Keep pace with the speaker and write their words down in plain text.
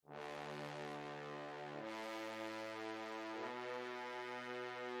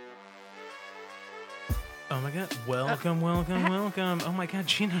Oh my god. Welcome. Oh my god,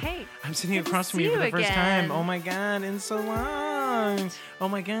 Gina. Hey, I'm sitting good to across from see you for the you first again. time. Oh my god, in so long. Oh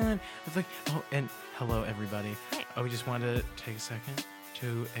my god. It's like, oh, and hello everybody. Hey. We just wanted to take a second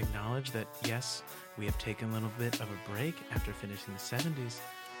to acknowledge that yes, we have taken a little bit of a break after finishing the 70s,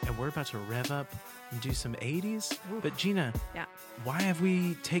 and we're about to rev up and do some 80s. Ooh. But Gina, Yeah. why have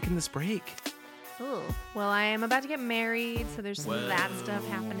we taken this break? Ooh. Well, I am about to get married, so there's some of that stuff Whoa.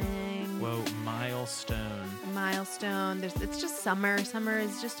 happening. Whoa, milestone. Milestone. It's just summer. Summer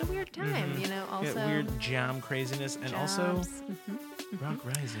is just a weird time, you know. Also, Yeah, weird jam craziness, and also jobs. Rock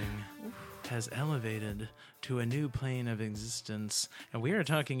Rising has elevated to a new plane of existence, and we are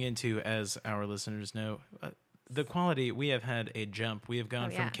talking into, as our listeners know, the quality. We have had a jump. We have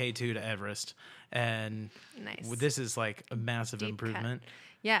gone Oh, from yeah. K2 to Everest, and Nice. this is like a massive Deep cut. improvement.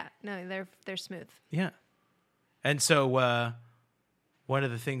 Yeah. No, they're smooth. Yeah, and so one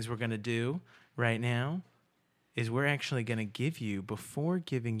of the things we're going to do right now is we're actually going to give you, before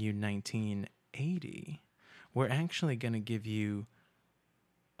giving you 1980, we're actually going to give you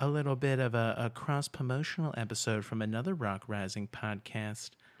a little bit of a cross-promotional episode from another Rock Rising podcast.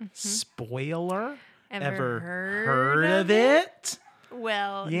 Spoiler? Ever heard of it?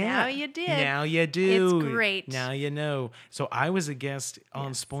 Well, Yeah. now you did. Now you do. It's great. Now you know. So I was a guest on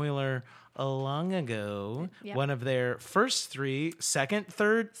Yes. Spoiler long ago. Yep. One of their first three, second,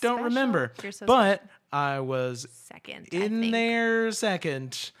 third, don't Special. remember. You're so but I was Second. I in think. there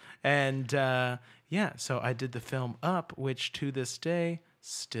second. And yeah, so I did the film Up, which to this day,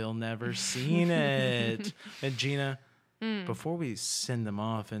 still never seen it. And Gina, before we send them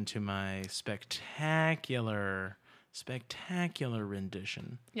off into my spectacular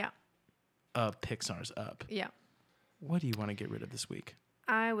rendition Yeah. of Pixar's Up, Yeah. what do you want to get rid of this week?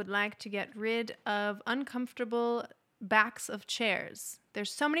 I would like to get rid of uncomfortable backs of chairs.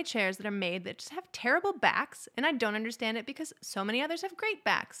 There's so many chairs that are made that just have terrible backs, and I don't understand it because so many others have great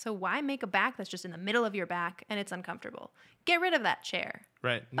backs. So why make a back that's just in the middle of your back and it's uncomfortable? Get rid of that chair.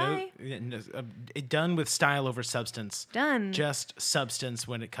 Right. Bye. Done with style over substance. Done. Just substance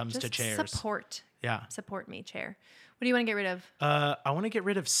when it comes to Just chairs. Yeah. Support me, chair. What do you want to get rid of? I want to get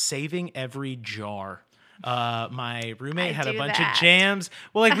rid of saving every jar. My roommate I had a do bunch that. of jams.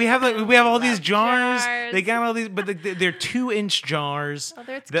 Well, like we have all these Love jars. jars. They got all these, but they're 2-inch jars. Oh,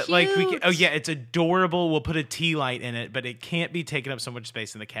 they're that like we can, cute. oh yeah, it's adorable. We'll put a tea light in it, but it can't be taking up so much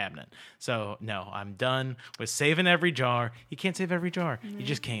space in the cabinet. So no, I'm done with saving every jar. You can't save every jar. You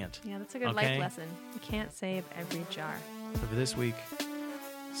just can't. Yeah, that's a good Okay. life lesson. You can't save every jar. So for this week,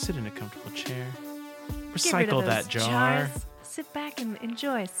 sit in a comfortable chair. Get rid Recycle of that those jar. jars. Sit back and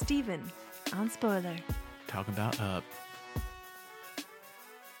enjoy Steven on Spoiler. Talk about Up.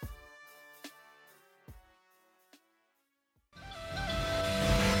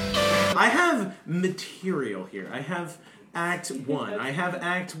 I have material here. I have Act 1. I have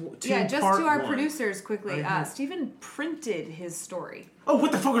Act 2, Yeah, just Part to our 1. producers quickly. Stephen printed his story. Oh,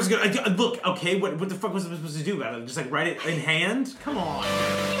 what the fuck was going to... Look, okay, what the fuck was I supposed to do about it? Just, like, write it in hand? Come on.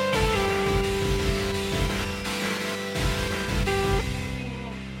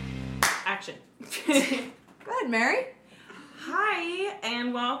 Action. Go ahead, Mary. Hi,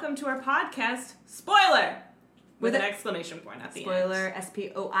 and welcome to our podcast, Spoiler! With an exclamation point at the Spoiler, end.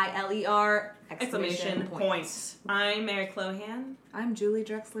 S-P-O-I-L-E-R, Exclamation point. I'm Mary Clohan, I'm Julie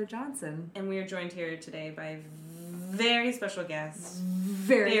Drexler Johnson. and we are joined here today by a very special guest.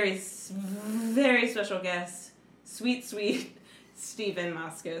 Very. Very special guest. Sweet Stephen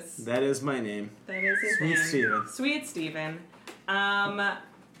Moskos. That is my name. That is his Sweet name. Stephen. Sweet Stephen.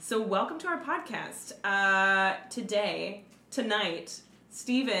 So welcome to our podcast. Tonight,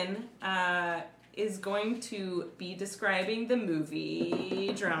 Stephen is going to be describing the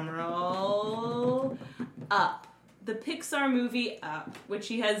movie, drumroll, Up. The Pixar movie Up, which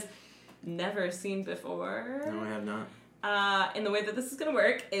he has never seen before. No, I have not. And the way that this is going to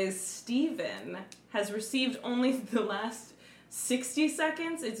work is Stephen has received only the last 60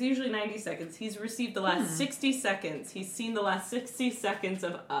 seconds. It's usually 90 seconds. He's received the last 60 seconds. He's seen the last 60 seconds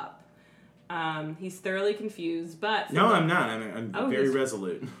of Up. He's thoroughly confused, but... No, I'm not. I'm very he's-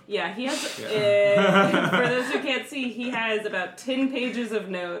 resolute. Yeah, he has... for those who can't see, he has about 10 pages of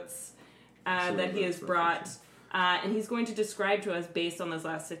notes that he has brought. And he's going to describe to us, based on those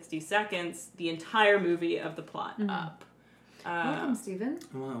last 60 seconds, the entire movie of the plot Up. Welcome, Stephen.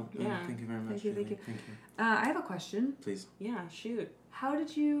 Well, Yeah. Thank you very much. Thank you, thank Julie. you. Thank you. I have a question. Please. Yeah, shoot. How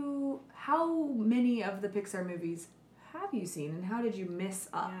many of the Pixar movies have you seen, and how did you miss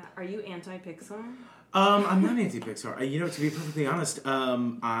Up? Yeah. Are you anti-Pixar? I'm not anti-Pixar. To be perfectly honest,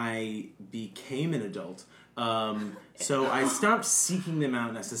 I became an adult. So I stopped seeking them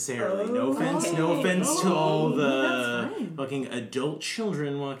out necessarily. No offense to all the fucking adult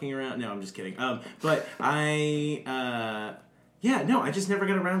children walking around. No, I'm just kidding. But I just never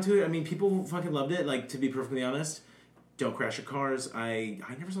got around to it. I mean, people fucking loved it. Like, to be perfectly honest, Don't Crash Your Cars. I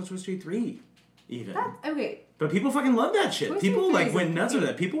never saw Toy Story 3, even. Okay. But people fucking love that shit. Toy Story People 3 like is went nuts with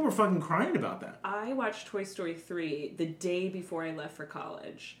that. People were fucking crying about that. I watched Toy Story 3 the day before I left for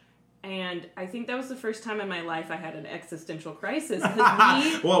college. And I think that was the first time in my life I had an existential crisis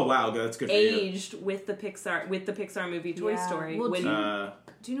because we well, wow, that's good for aged with the Pixar movie Toy Yeah. Story. Well, when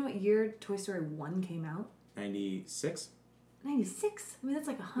do you know what year Toy Story 1 came out? 96? 96. I mean, that's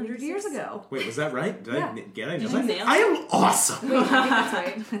like 100 years ago. Wait, was that right? Did I get it? Did you nail it? I am awesome! Wait, I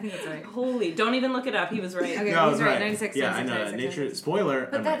think that's right. Holy, don't even look it up. He was right. Okay, No, I he's was right. right. 96. Yeah, I 96, know. 96. Nature, spoiler.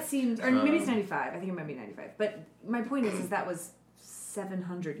 But I'm that right. seems, or maybe it's 95. I think it might be 95. But my point is that was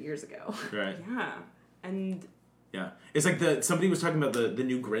 700 years ago. Right. Yeah. And Yeah. It's like somebody was talking about the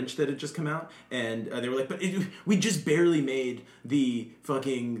new Grinch that had just come out, and they were like, but we just barely made the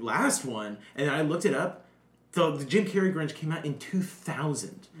fucking last one. And I looked it up. So the Jim Carrey Grinch came out in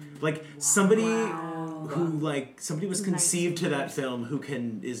 2000. Like, somebody somebody was conceived to that film who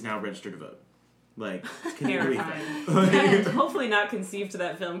is now registered to vote. Like, can you believe that? and hopefully not conceived to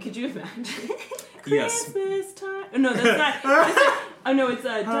that film. Could you imagine? Yes. Christmas time. Oh, no, that's not. Oh no, it's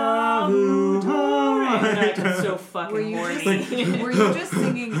a I'm just so fucking horny. Were you just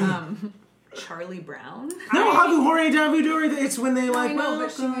singing Charlie Brown? No, Havu Hori Davu Dori. It's when they like. I know,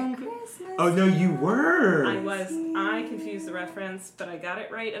 but she welcome. went Christmas. Oh no, you were. I confused the reference, but I got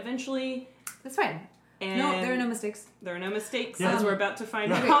it right eventually. That's fine. And No, there are no mistakes. There are no mistakes, Yeah. as we're about to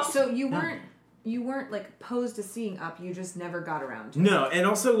find Okay, out. so you weren't like opposed to seeing Up. You just never got around to it. No, and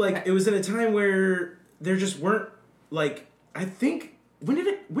also like Okay. it was in a time where there just weren't like I think when did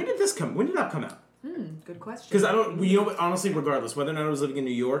Up come out? Good question. Because honestly, regardless whether or not I was living in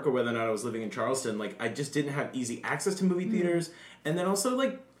New York or whether or not I was living in Charleston, like I just didn't have easy access to movie theaters, and then also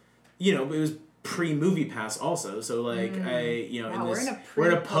like it was pre-movie pass also, so like Wow,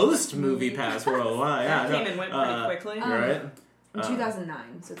 we're in a post-movie pass world. Wow, yeah, That came and went pretty quickly. right? In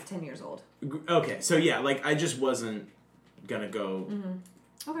 2009, so it's 10 years old. Okay, so yeah, like I just wasn't gonna go.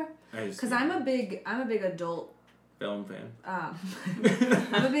 Okay. Because Because I'm a big adult. film fan.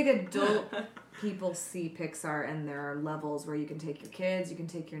 I'm a big adult. People see Pixar, and there are levels where you can take your kids, you can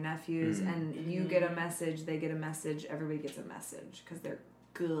take your nephews, and you get a message, they get a message, everybody gets a message because they're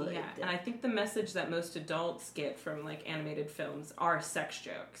good. Yeah, and I think the message that most adults get from like animated films are sex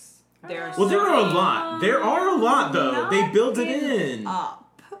jokes. There are Well, there are a many- lot. There are a lot, though. They built it in. Up.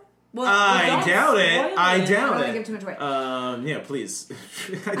 Well, I don't doubt it. spoil I it. I doubt don't want to it. give too much away. Yeah, please.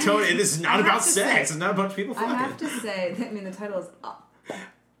 I told you, this is I not have about to sex. say- It's not about people I have fucking. to say, the title is Up.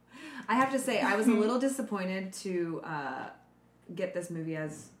 I have to say, I was a little disappointed to get this movie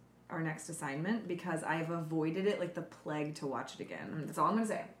as our next assignment because I've avoided it like the plague to watch it again. That's all I'm going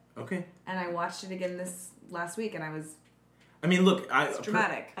to say. Okay. And I watched it again this last week, and I was... I mean, look, It's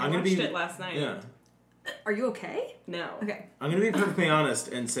dramatic. I I'm gonna watched be it last night. Yeah. Are you okay? No. Okay. I'm gonna be perfectly honest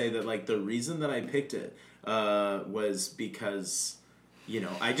and say that like the reason that I picked it was because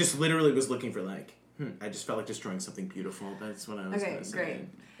I just literally was looking for like I just felt like destroying something beautiful. That's what I was Okay, gonna say. great.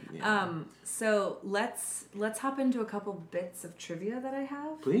 Yeah. So let's hop into a couple bits of trivia that I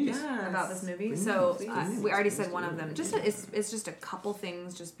have. Please. Yes. About this movie. Please, So please, we already please said one do. of them. It's just a couple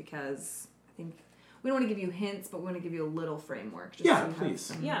things, just because I think we don't want to give you hints, but we want to give you a little framework. Just Yeah, so you have please.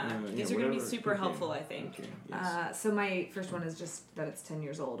 some- Yeah, these are going to be whatever. super Okay. helpful, I think. Okay. Yes. So my first one is just that it's 10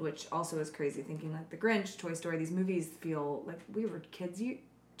 years old, which also is crazy. Thinking like The Grinch, Toy Story, these movies feel like we were kids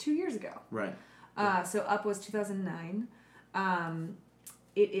 2 years ago. Right. So Up was 2009.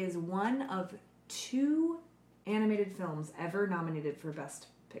 It is one of 2 animated films ever nominated for Best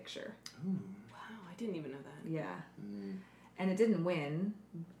Picture. Wow, I didn't even know that. Yeah. And it didn't win,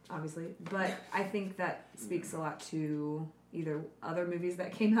 obviously, but I think that speaks a lot to either other movies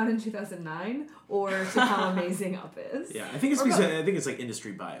that came out in 2009 or to how amazing Up is. Yeah, I think it's Or because both. I think it's like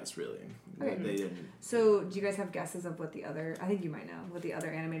industry bias, really. Okay. They didn't. So, do you guys have guesses of what the other? I think you might know what the other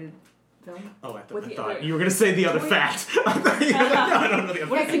animated film. Oh, I With the thought other- you were gonna say the other Wait. fact. I thought you were like, no, I don't know the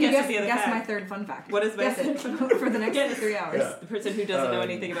other. What Yeah, is can the you guess of the other guess my fact? third fun fact? What is my guess third it fun for the next Guess. 3 hours? Yeah. The person who doesn't know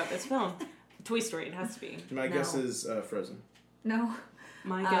anything about this film. Toy Story, it has to be. My No. guess is Frozen. No,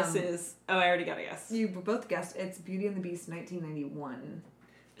 My guess is... Oh, I already got a guess. you both guessed. It's Beauty and the Beast, 1991.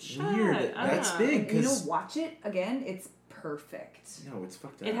 Weird. Shut That's up. big. You know, 'Cause watch it again. It's perfect. No, it's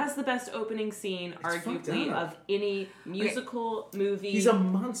fucked up. It has the best opening scene, fucked arguably, up. of any musical movie. He's a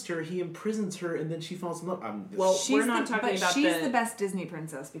monster. He imprisons her, and then she falls in love. Well, we're not talking but about she's the best Disney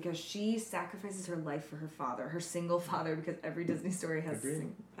princess because she sacrifices her life for her father, her single father, because every Disney story has.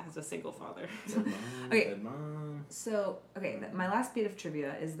 as a single father. Okay. Dead mom. So my last bit of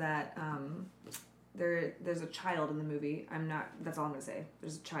trivia is that there's a child in the movie. That's all I'm gonna say.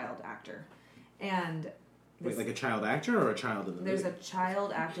 There's a child actor, and. Wait, like a child actor or a child in the movie? There's a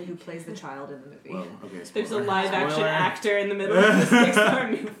child actor who plays the child in the movie. Well, okay, There's a spoiler. live action Spoiler. actor in the middle of this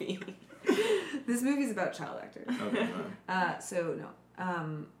Pixar movie. This movie's about child actors. Okay,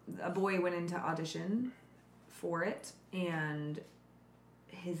 A boy went into audition for it, and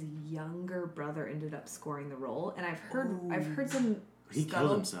his younger brother ended up scoring the role. And I've heard some He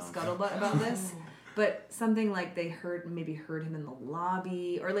killed himself. scuttlebutt about this. But something like they heard him in the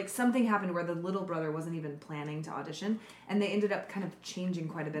lobby, or like something happened where the little brother wasn't even planning to audition, and they ended up kind of changing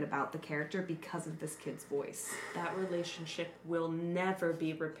quite a bit about the character because of this kid's voice. That relationship will never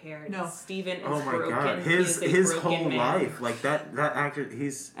be repaired. No. Steven is Oh my broken. god, He is a his broken whole man. life, like that actor,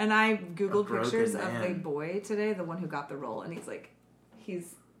 he's And I A googled broken pictures of man. the boy today, the one who got the role, and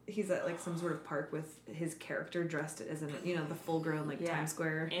he's at like some sort of park with his character dressed as the full grown Yeah. Times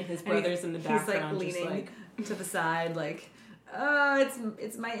Square, And his he- brothers in the background, He's just like leaning like- to the side, like,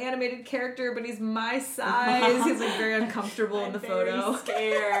 it's my animated character, but he's my size. He's like very uncomfortable in the photo.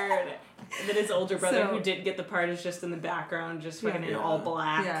 Scared. And then his older brother, So- who didn't get the part, is just in the background, just fucking in Yeah. all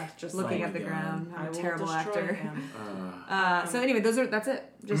black, Yeah, just looking like, at the God. ground. I I'm a will terrible destroy actor. him. So anyway, that's it.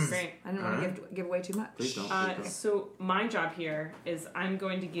 Just Great. I didn't want to give away too much. Please don't. So my job here is I'm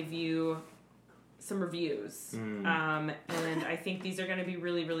going to give you some reviews, and I think these are going to be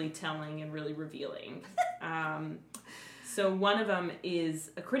really, really telling and really revealing. So one of them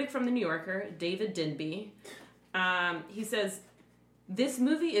is a critic from the New Yorker, David Denby. He says, "This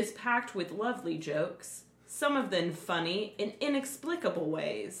movie is packed with lovely jokes, some of them funny in inexplicable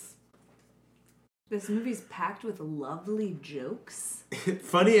ways." This movie's packed with lovely jokes.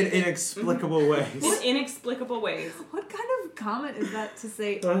 Funny in inexplicable ways. In inexplicable ways. What kind of comment is that to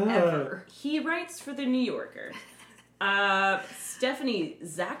say ever? He writes for the New Yorker. Stephanie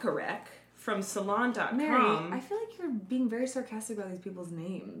Zacharek from Salon.com. Mary, I feel like you're being very sarcastic about these people's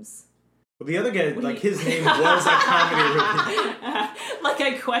names. Well, the other guy, What like do you- his name was a comedy review. Like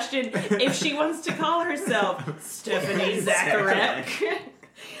I question if she wants to call herself Stephanie Zacharek.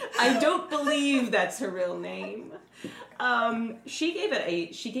 I don't believe that's her real name. She gave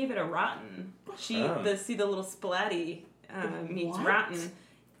it a rotten. See the little splatty means What? rotten.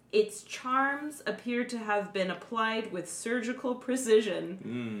 Its charms appear to have been applied with surgical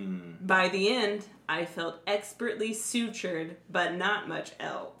precision. By the end, I felt expertly sutured, but not much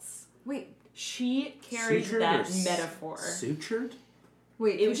else. Wait, She carried Sutured that or metaphor. Sutured?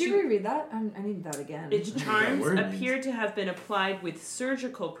 wait, It could was you she- reread that? I need that again. Its that charms word appear to have been applied with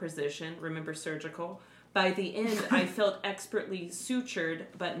surgical precision. Remember surgical? By the end, I felt expertly sutured,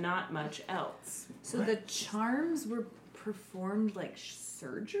 but not much else. So the charms were performed like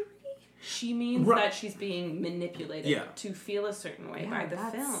surgery? She means Right. that she's being manipulated Yeah. to feel a certain way Yeah, by the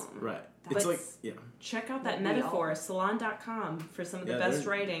that's- film. Right. That's- It's like, yeah. Check out that We metaphor, salon.com, for some of the Yeah, best there's-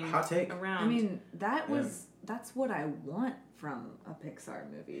 writing hot take. around. I mean, that's what I want from a Pixar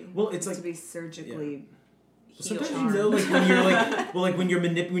movie. Well, it's like- to be surgically Heel Sometimes charm. you know, like when you're like, well, like when you're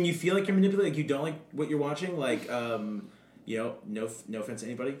when you feel like you're manipulated, like you don't like what you're watching. Like, no offense to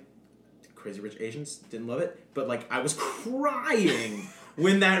anybody, Crazy Rich Asians didn't love it, but like I was crying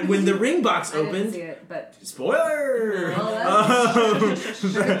when the ring box I didn't opened. see it, but Spoiler! Well,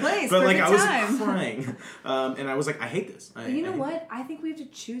 perfect place, but like perfect I was time. crying, and I was like, I hate this. But you know what? I think we have to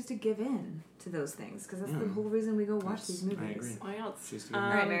choose to give in to those things because that's the whole reason we go watch these movies. I agree. Why else? Choose to go. All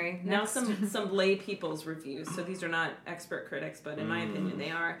right, Mary, Now next. some lay people's reviews. So these are not expert critics, but in my opinion,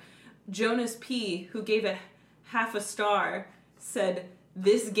 they are. Jonas P., who gave it half a star, said,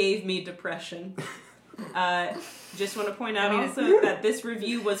 "This gave me depression." Just want to point out also that this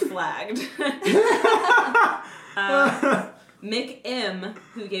review was flagged. Mick M.,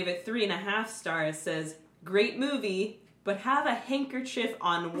 who gave it 3.5 stars, says, "Great movie, but have a handkerchief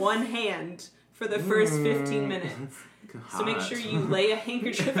on one hand for the first 15 minutes." So make sure you lay a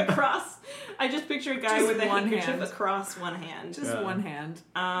handkerchief across. I just picture a guy Just with a one handkerchief hand. across one hand. Just Yeah. one hand.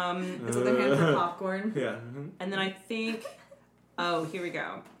 Um, It's with their hand for popcorn. Yeah. and then I think, here we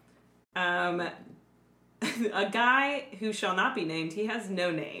go. a guy who shall not be named. He has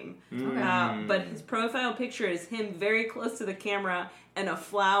no name. Okay. But his profile picture is him very close to the camera and a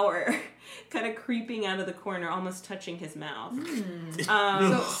flower kind of creeping out of the corner, almost touching his mouth.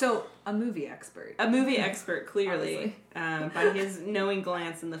 So a movie expert. A movie expert, clearly, by his knowing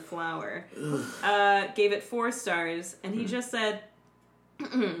glance in the flower. Gave it 4 stars, and he just said,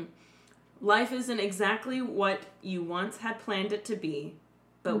 life isn't exactly what you once had planned it to be,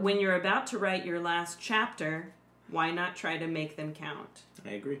 but when you're about to write your last chapter, why not try to make them count?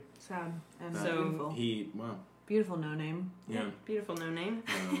 I agree. Sad and So- beautiful. Beautiful no name. Yeah. Beautiful no name.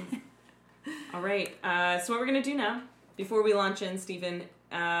 All right. So what we're going to do now, before we launch in, Stephen,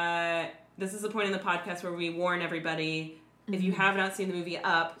 this is the point in the podcast where we warn everybody, if you have not seen the movie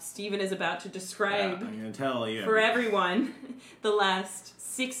Up, Stephen is about to describe I'm going to tell you. for everyone the last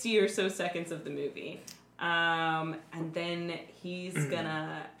 60 or so seconds of the movie. And then he's going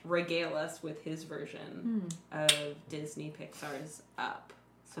to regale us with his version of Disney Pixar's Up.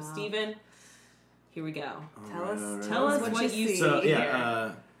 So, Wow. Stephen, here we go. Tell us what what you you see. So here.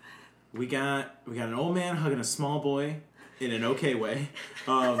 yeah, we got an old man hugging a small boy in an okay way.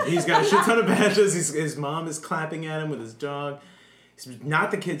 He's got a shit ton of badges. His mom is clapping at him with his dog. He's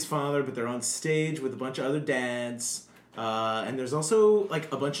not the kid's father, but they're on stage with a bunch of other dads. And there's also like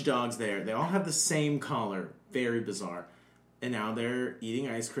a bunch of dogs there. They all have the same collar. Very bizarre. And now they're eating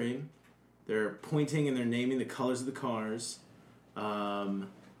ice cream. They're pointing and they're naming the colors of the cars.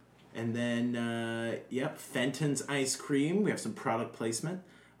 And then, Fenton's ice cream. We have some product placement.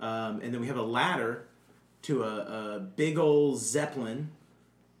 And then we have a ladder to a big old Zeppelin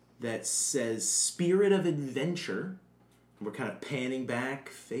that says Spirit of Adventure. And we're kind of panning back,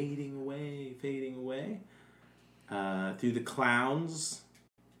 fading away, through the clouds.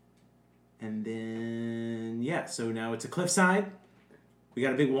 And then, so now it's a cliffside. We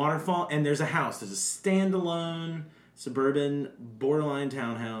got a big waterfall, and there's a house. There's a standalone suburban borderline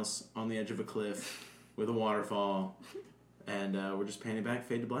townhouse on the edge of a cliff with a waterfall, and we're just panning back,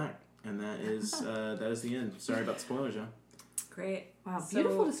 fade to black, and that is the end. Sorry about the spoilers, y'all. Great. Wow, So-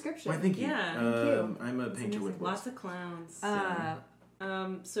 beautiful description. Why, thank you. Yeah, thank you. I'm a painter with words. Lots of clowns. Uh,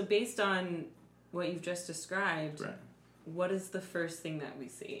 So based on what you've just described, Right. what is the first thing that we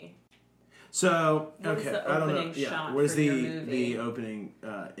see? So, What is okay, the I don't know. opening Yeah, shot what is for your the movie? opening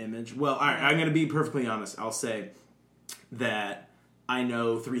image? Well, all right, I'm going to be perfectly honest. I'll say that I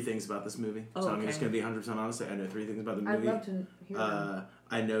know 3 things about this movie. Oh, so I'm okay. just going to be 100% honest. I know 3 things about the I'd movie. love to hear them.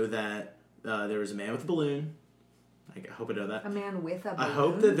 I know that there was a man with a balloon. I hope I know that. A man with a balloon. I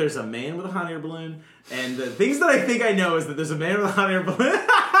hope that there's a man with a hot air balloon. And the things that I think I know is that there's a man with a hot air balloon.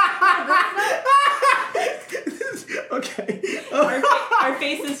 Okay. Our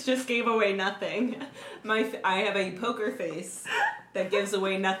faces just gave away nothing. I have a poker face that gives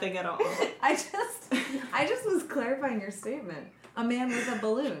away nothing at all. I just was clarifying your statement. A man with a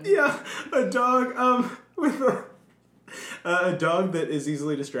balloon. Yeah, a dog with a dog that is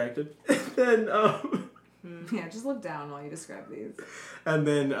easily distracted. And then Yeah, just look down while you describe these. and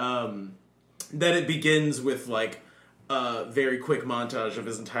then it begins with like a very quick montage of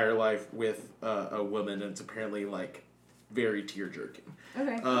his entire life with a woman, and it's apparently like very tear jerking.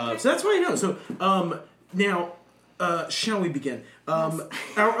 Okay. So that's what I know. So now, shall we begin?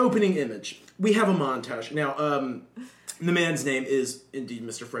 Our opening image. We have a montage. Now, the man's name is indeed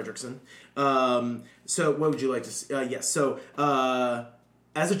Mr. Fredrickson. So what would you like to see? Yes. So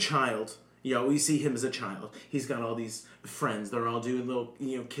as a child, we see him as a child. He's got all these friends. They're all doing little,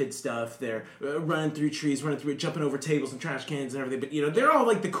 kid stuff. They're running through trees, jumping over tables and trash cans and everything. But, they're all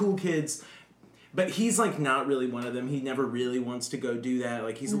like the cool kids. But he's like not really one of them. He never really wants to go do that.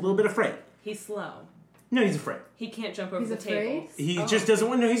 Like he's a little bit afraid. He's slow. No, he's afraid. He can't jump over He's the afraid? table. He just doesn't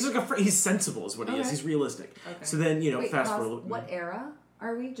want to. He's like afraid. He's sensible, is what he is. Okay. He's realistic. Okay. So then, Wait, fast pause. forward. What era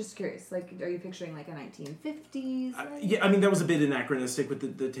are we? Just curious. Like, are you picturing like a 1950s? Yeah, I mean that was a bit anachronistic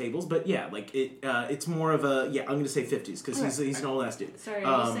with the tables, but yeah, like it's more of a I'm going to say 50s because he's an old ass dude. Sorry,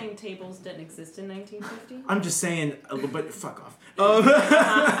 are you saying tables didn't exist in 1950? I'm just saying, but fuck off.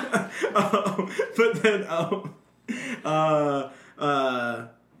 But then,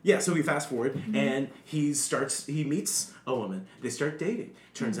 so we fast forward, and he meets a woman. They start dating.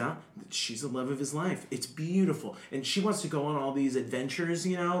 Turns out that she's the love of his life. It's beautiful. And she wants to go on all these adventures,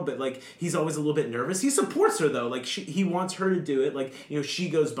 but like he's always a little bit nervous. He supports her though. Like he wants her to do it. Like, she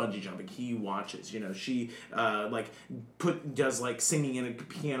goes bungee jumping. He watches, she does like singing in a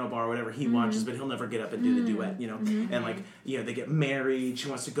piano bar or whatever. He watches, but he'll never get up and do the duet, And like, they get married. She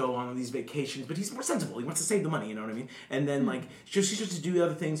wants to go on these vacations, but he's more sensible. He wants to save the money, you know what I mean? And then like she starts to do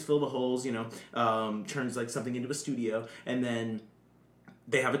other things, fill the holes, turns like something into a studio, and then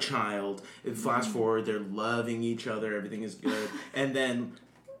they have a child. Flash forward, they're loving each other. Everything is good. And then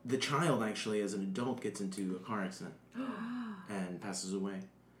the child actually, as an adult, gets into a car accident and passes away.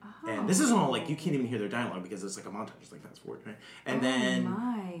 And this is all like, you can't even hear their dialogue because it's like a montage, it's like fast forward, right? And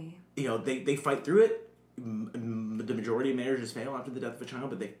then, you know, they fight through it. The majority of marriages fail after the death of a child,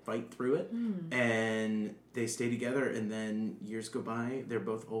 but they fight through it. And they stay together, and then years go by. They're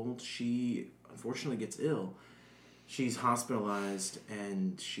both old. She, unfortunately, gets ill. She's hospitalized,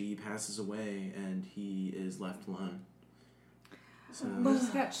 and she passes away, and he is left alone. So, I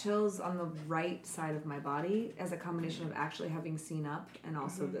just got chills on the right side of my body as a combination of actually having seen Up and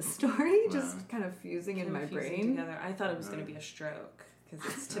also this story, just kind of fusing in my brain. Together. I thought it was going to be a stroke because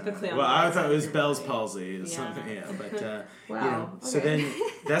it's typically on well, the I right thought side it was of your Bell's body. palsy or something, but Wow, you know. So okay. then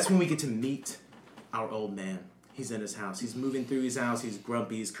that's when we get to meet our old man. He's in his house. He's moving through his house. He's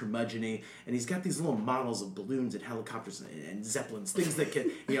grumpy. He's curmudgeon-y. And he's got these little models of balloons and helicopters and zeppelins, things that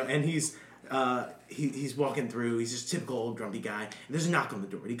can, you know, and he's walking through. He's just a typical old grumpy guy. And there's a knock on the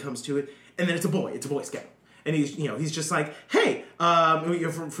door. And he comes to it, and then it's a boy. It's a Boy Scout. And he's, you know, he's just like, hey,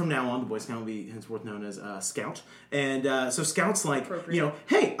 from now on, the Boy Scout will be henceforth known as Scout. And so Scout's like, you know,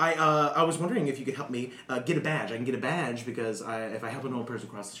 hey, I was wondering if you could help me get a badge. I can get a badge because if I help an old person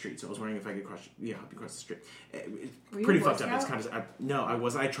cross the street. So I was wondering if I could help you cross the street. It's pretty fucked up. It's kind of, no, I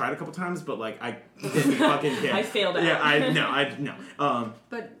wasn't. I tried a couple times, but like I didn't fucking get. I failed out. Yeah, no.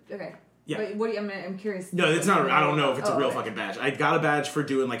 But, okay. Yeah. But what do you, I'm curious. No, it's not. I don't know if it's a real okay. fucking badge. I got a badge for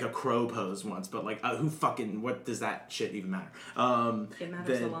doing like a crow pose once, but like, what does that shit even matter? It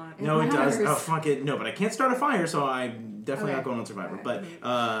matters a lot. No, it does. matters. Oh, fuck it. No, but I can't start a fire, so I'm definitely not going on Survivor. Right.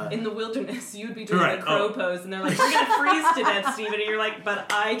 But In the wilderness, you'd be doing Right. the crow pose, and they're like, "You're gonna freeze to death, Steven," and you're like, "But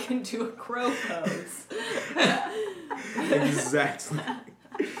I can do a crow pose." exactly.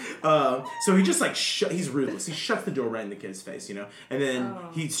 So he just like he's ruthless. He shuts the door right in the kid's face, you know, and then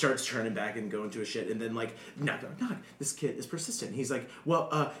he starts turning back and going to a shit, and then like knock. This kid is persistent. He's like,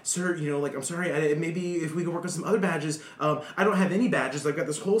 well, sir, you know, like I'm sorry. Maybe if we could work on some other badges. I don't have any badges. I've got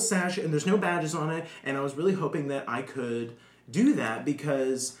this whole sash and there's no badges on it, and I was really hoping that I could do that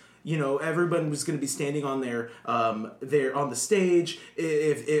because, you know, everyone was going to be standing on there on the stage.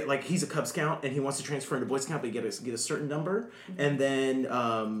 If like he's a Cub Scout and he wants to transfer into Boy Scout, but you get a certain number and then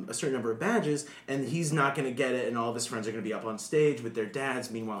a certain number of badges, and he's not going to get it, and all of his friends are going to be up on stage with their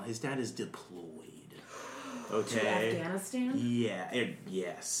dads. Meanwhile, his dad is deployed. Okay. To Afghanistan? Yeah.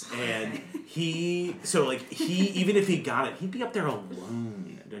 Yes. And even if he got it, he'd be up there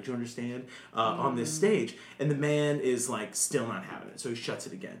alone. Don't you understand? On this stage. And the man is like still not having it. So he shuts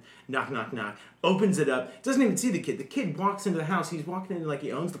it again. Knock, knock, knock. Opens it up. Doesn't even see the kid. The kid walks into the house. He's walking in like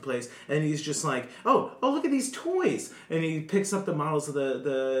he owns the place. And he's just like, oh, look at these toys. And he picks up the models of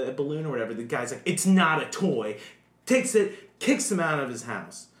the balloon or whatever. The guy's like, it's not a toy. Takes it, kicks him out of his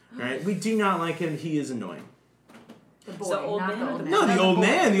house. Right? We do not like him. He is annoying. The boy, So old not man the or old the man. No, Not the old boy.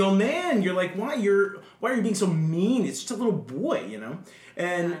 man. The old man. You're like, why are you being so mean? It's just a little boy, you know?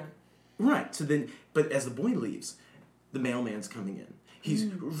 And, right. So then, but as the boy leaves, the mailman's coming in. He's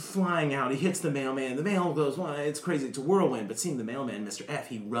flying out. He hits the mailman. The mail goes, well, it's crazy. It's a whirlwind. But seeing the mailman, Mr. F,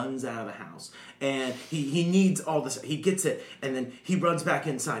 he runs out of the house. And he needs all this. He gets it. And then he runs back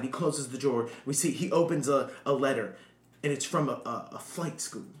inside. He closes the door. We see he opens a letter. And it's from a flight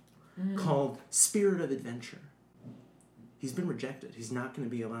school called Spirit of Adventure. He's been rejected. He's not going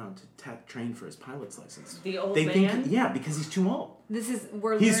to be allowed to train for his pilot's license. The old they man? think, because he's too old.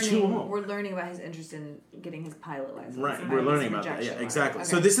 He's too old. We're learning about his interest in getting his pilot license. Right, and we're his learning about that. rejection Yeah, letter. exactly. Okay.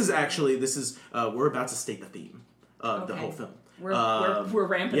 So this is we're about to state the theme of the Okay. whole film. We're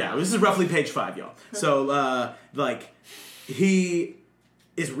ramping Yeah, up. this is roughly page 5, y'all. So like he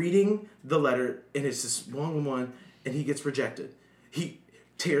is reading the letter, and it's this long one, and he gets rejected. He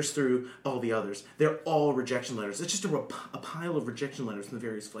tears through all the others. They're all rejection letters. It's just a pile of rejection letters from the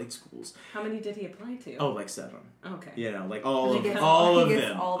various flight schools. How many did he apply to? Oh, like 7. Okay. You know, like all He of gets them. all the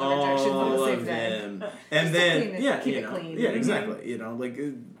rejections on the All same of day. them. Just And to then, clean it- yeah, keep you it know, clean. yeah, exactly. You know, like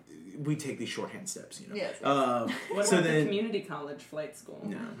we take these shorthand steps. You know. Yes. What so about then, the community college flight school?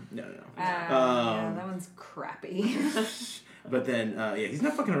 No. Yeah, that one's crappy. But then, he's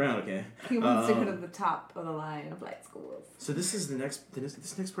not fucking around. Okay. He wants to go to the top of the line of flight schools. So this is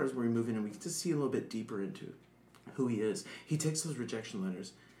this next part is where we move in, and we get to see a little bit deeper into who he is. He takes those rejection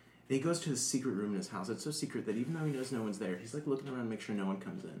letters, and he goes to the secret room in his house. It's so secret that even though he knows no one's there, he's like looking around to make sure no one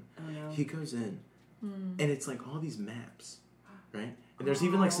comes in. Oh no. He goes in, and it's like all these maps, right? And there's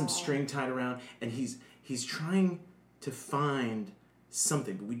even like some string tied around, and he's trying to find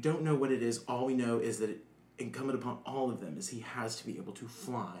something, but we don't know what it is. All we know is that incumbent upon all of them is he has to be able to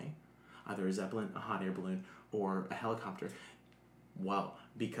fly either a Zeppelin, a hot air balloon, or a helicopter wow,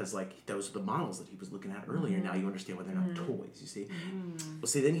 because like those are the models that he was looking at earlier. Now you understand why they're not toys, you see. Well,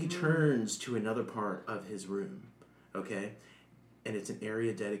 see, then he turns to another part of his room, okay, and it's an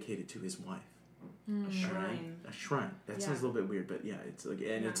area dedicated to his wife. A shrine. A shrine. That sounds a little bit weird, but yeah, it's like,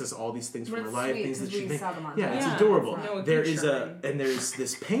 and it's just all these things But from her it's life, sweet, things that 'cause she we thinks. saw them on Yeah, it's Yeah, adorable. it's a There good is shrine. there's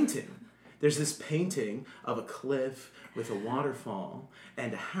this painting. There's this painting of a cliff with a waterfall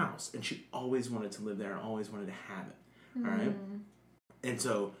and a house, and she always wanted to live there and always wanted to have it. All right, and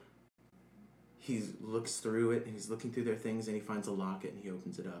so he looks through it and he's looking through their things and he finds a locket and he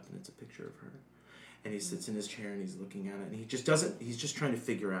opens it up and it's a picture of her. And he sits in his chair and he's looking at it and he's just trying to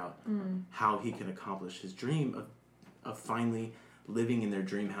figure out how he can accomplish his dream of finally living in their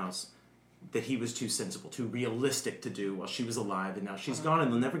dream house that he was too sensible, too realistic to do while she was alive, and now she's gone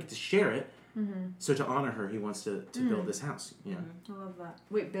and they'll never get to share it. So to honor her, he wants to build this house. You know, I love that.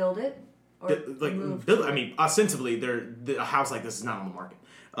 Wait, build it? Or move build. to I it? mean, ostensibly, a house like this is not on the market.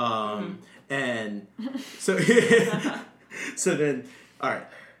 And so, so then, all right.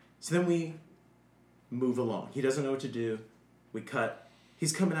 So then we move along. He doesn't know what to do. We cut.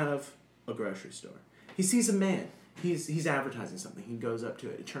 He's coming out of a grocery store. He sees a man. He's advertising something. He goes up to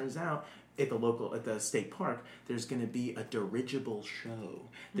it. It turns out at the state park, there's going to be a dirigible show.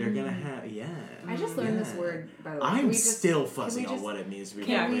 They're going to have I just learned this word, by the way. I'm still fussing on just- what it means to be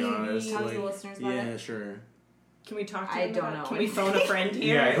Can completely we honest. talk to Like, the listeners about yeah, it? sure. Can we talk to I him don't about- know. Can we phone a friend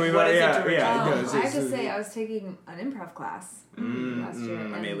here? Yeah, can we- What is yeah, a dirigible? yeah, no, I have to it's- say, I was taking an improv class last year.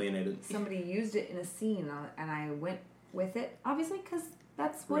 I'm and alienated. Somebody used it in a scene, and I went with it, obviously, because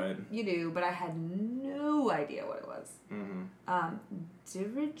that's what Right. you do, but I had no idea what it was.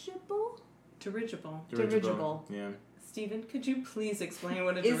 Dirigible? Dirigible. Dirigible. Yeah. Stephen, could you please explain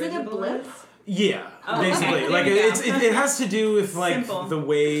what a Is it a dirigible blimp? is? Yeah, Oh, basically, okay. like There we go. it has to do with like Simple. the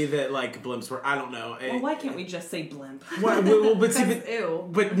way that like blimps work. I don't know. Well, why can't we just say blimp? Well, but see, but, Ew.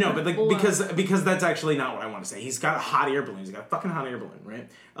 but no, but like Blimp. because that's actually not what I want to say. He's got a hot air balloon. He's got a fucking hot air balloon,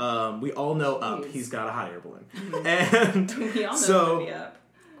 right? We all know Up. Jeez. He's got a hot air balloon, and We all know so movie Up.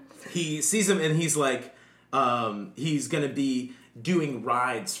 he sees him and he's like, he's gonna be doing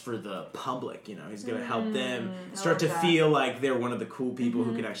rides for the public. You know, he's gonna help them start to love that. feel like they're one of the cool people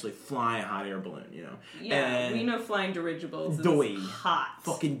who can actually fly a hot air balloon. You know, Yeah, and we know flying dirigibles is Doy. hot.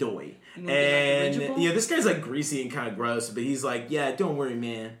 fucking doy. You wanna be like a And dirigible? yeah, this guy's like greasy and kind of gross, but he's like, yeah, don't worry,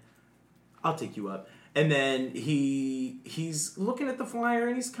 man, I'll take you up. And then he's looking at the flyer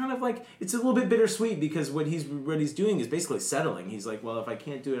and he's kind of like, it's a little bit bittersweet because what he's doing is basically settling. He's like, well, if I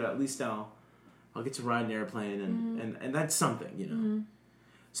can't do it, at least I'll get to ride an airplane and that's something, you know.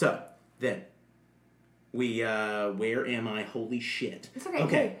 So then we where am I? Holy shit. It's okay.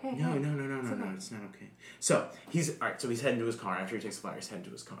 Okay. Hey, no, hey. no, it's not okay. So he's all right. So he's heading to his car after he takes the flyer. He's heading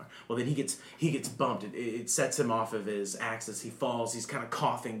to his car. Well, then he gets bumped. It sets him off of his axis. He falls. He's kind of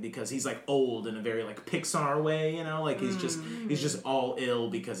coughing because he's like old in a very like Pixar way, you know. Like he's just all ill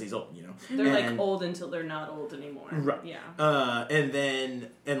because he's old, you know. They're And- like old until they're not old anymore. Right. Yeah.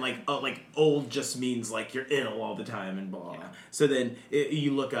 And like old just means like you're ill all the time and blah. Yeah. So then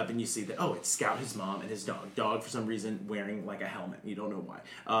you look up and you see that it's Scout, his mom, and his dog. Dog for some reason wearing like a helmet. You don't know why.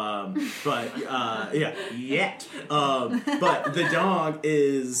 But the dog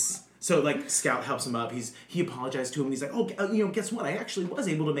is. So like Scout helps him up. He apologized to him and he's like, guess what? I actually was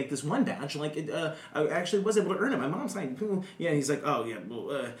able to make this one badge. Like I actually was able to earn it. My mom signed. Yeah. And he's like, oh yeah,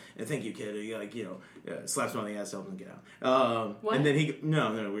 well, thank you, kid. He, like slaps him on the ass, helps him get out. What? And then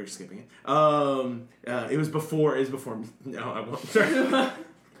no, we were skipping it. It was before. No, I won't. Sorry.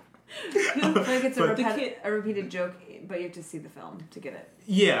 Like it's But- a repeated joke, but you have to see the film to get it.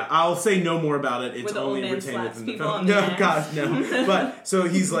 Yeah, I'll say no more about it. It's Where the old only man retained slaps within the people film. on the No, ass. God, no. But so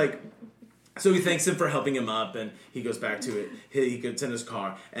he's like, so he thanks him for helping him up, and he goes back to it. He gets in his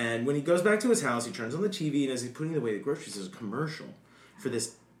car, and when he goes back to his house, he turns on the TV, and as he's putting away the groceries, there's a commercial for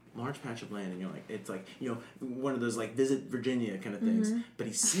this large patch of land, and you're like, it's like, one of those like Visit Virginia kind of things. But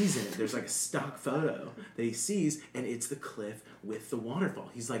he sees in it, there's like a stock photo that he sees, and it's the cliff with the waterfall.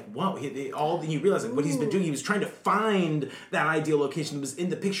 He's like, whoa! He realized like what he's been doing. He was trying to find that ideal location that was in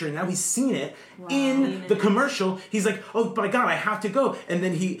the picture, and now he's seen it in the commercial. He's like, oh my god, I have to go! And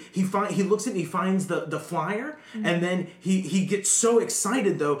then he looks at it, and he finds the flyer, and then he gets so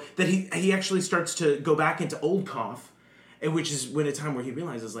excited though that he actually starts to go back into Old Cough. And which is when a time where he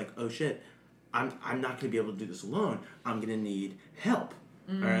realizes, like, oh shit, I'm not going to be able to do this alone. I'm going to need help.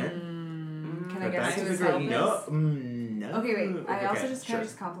 All right. Can I But guess back who to his the girl. help is? No. Okay, wait. I also Okay, just sure. can I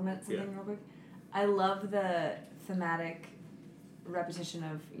just compliment something Yeah. real quick? I love the thematic repetition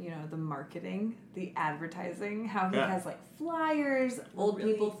of the marketing, the advertising, how he Yeah. has like flyers, old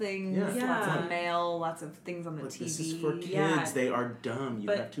Really? people things, Yeah. lots Yeah. of mail, lots of things on the Look, TV. this is for kids. Yeah. They are dumb. You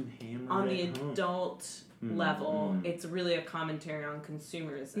But have to hammer On it the home. adult Mm, level, mm. it's really a commentary on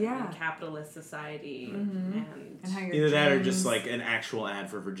consumerism Yeah. and capitalist society Mhm. And how your Either that or just dreams- like an actual ad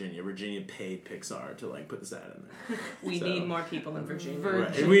for Virginia. Virginia paid Pixar to like put this ad in there. we So- need more people in Virginia.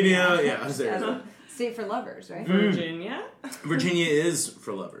 Right. We know, yeah. As a state for lovers, right? Virginia? Virginia is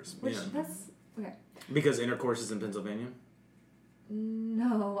for lovers. Which yeah. that's okay. Because intercourse is in Pennsylvania.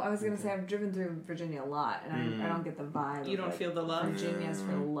 No, I was gonna say I've driven through Virginia a lot, and I don't get the vibe. You of, don't like, feel the love? Virginia's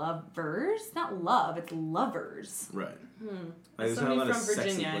for lovers, not love. It's lovers. Right. Hmm. Like, there's not a Somebody lot of from sexy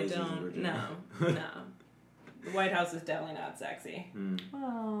Virginia, I places in don't. Virginia. No. The White House is definitely not sexy.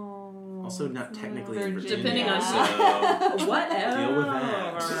 Oh. Also, not technically in Virginia. Virginia. Depending on so Whatever. deal with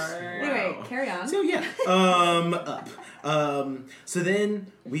that. Anyway, Wow. carry on. So yeah, up. So then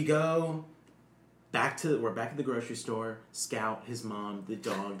we go we're back at the grocery store. Scout, his mom, the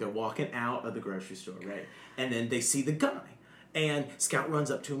dog, they're walking out of the grocery store, right? And then they see the guy. And Scout runs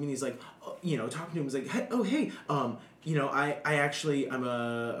up to him and he's like, talking to him. He's like, hey, I actually,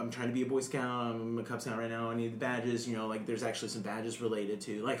 I'm trying to be a Boy Scout. I'm a Cub Scout right now. I need the badges. There's actually some badges related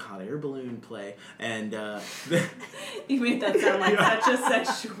to like hot air balloon play. And You made that sound like such a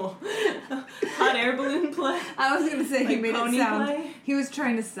sexual hot air balloon play. I was gonna say he Like made it pony sound. play? He was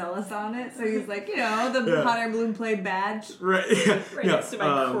trying to sell us on it, so he's like, the Yeah. hot air balloon play badge. right, Right next to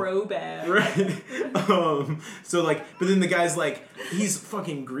my crow bag. Right. So like, but then the guy's like, he's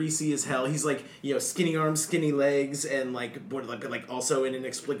fucking greasy as hell. He's like, skinny arms, skinny legs, and like also an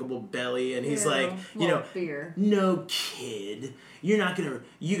inexplicable belly. And he's like, fear. no kid, you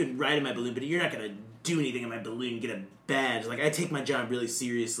can ride in my balloon, but you're not gonna do anything in my balloon, get a badge. Like, I take my job really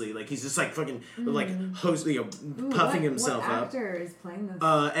seriously. Like, he's just like fucking like puffing himself what up. actor is playing this?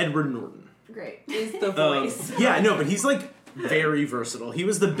 Edward Norton. Great. Is the voice. Yeah, no, but he's like very versatile. He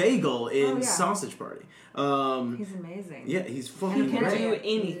was the bagel in yeah. Sausage Party. He's amazing. Yeah, he's And fucking can great. do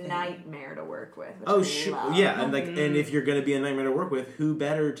apparently a anything. nightmare to work with. which Oh I sure, love. yeah, and and if you're gonna be a nightmare to work with, who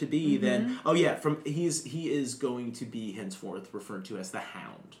better to be than he is going to be henceforth referred to as the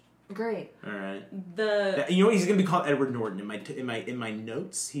Hound. Great. All right, The you know what? He's gonna be called Edward Norton in my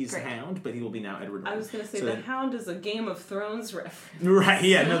notes. He's Great. the Hound, but he will be now Edward Norton. I was gonna say So the then- Hound is a Game of Thrones reference. Right?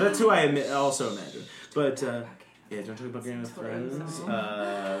 Yeah, no, that's who I also imagine. But yeah, don't talk about Game of Totally Thrones.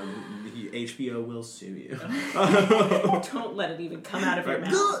 HBO will sue you. Don't let it even come out of your Right.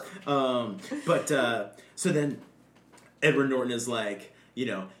 mouth. So then Edward Norton is like,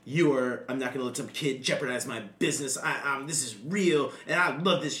 I'm not gonna let some kid jeopardize my business. This is real, and I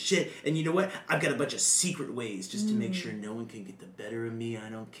love this shit. And you know what? I've got a bunch of secret ways just to make sure no one can get the better of me. I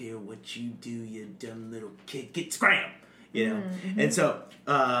don't care what you do, you dumb little kid. Get scram, And so,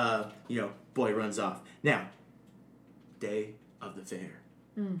 boy runs off. Now, day of the fair.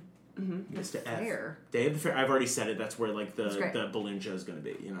 Mr. F. Fair. Day of the fair. I've already said it. That's where like That's great. the balloon show is going to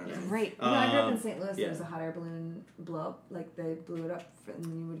be. You know what I mean? Great. I grew up in St. Louis. yeah. There was a hot air balloon blow up. Like, they blew it up, and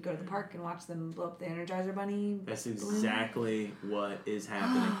you would go to the park and watch them blow up the Energizer Bunny. That's exactly what is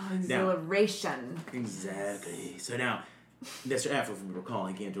happening. Now, Exhilaration. exactly. So now, Mr. F, if we recall,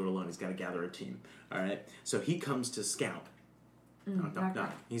 he can't do it alone. He's got to gather a team. All right. So he comes to Scout. Knock, knock,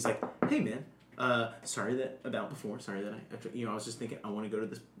 knock. He's like, "Hey, man. Sorry that I was just thinking I want to go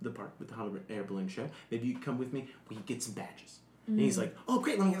to the park with the hot air balloon show. Maybe you can come with me. We can get some badges." And he's like, "Oh,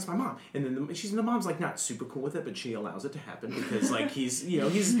 great! Let me ask my mom." And then the mom's like not super cool with it, but she allows it to happen because like he's Hey,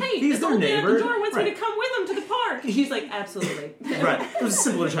 he's this their old man neighbor. at the door wants me Right. to come with him to the park. He's like, absolutely. Right. It was a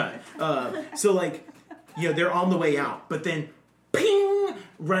simpler time. So like, they're on the way out, but then, ping!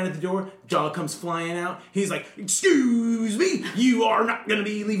 Right at the door, dog comes flying out. He's like, "Excuse me, you are not gonna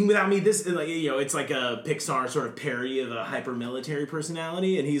be leaving without me." This, like, it's like a Pixar sort of parody of a hyper military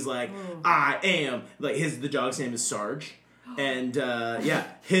personality, and he's like, "I am." Like the dog's name is Sarge. And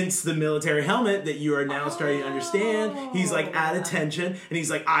hence the military helmet that you are now starting to understand. He's like at attention, and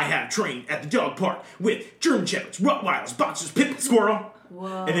he's like, "I have trained at the dog park with German Shepherds, Rottweilers, Boxers, Pit Squirrel."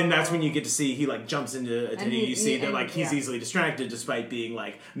 Whoa. And then that's when you get to see he like jumps into attention. he- You see he- that and- like he's yeah. easily distracted despite being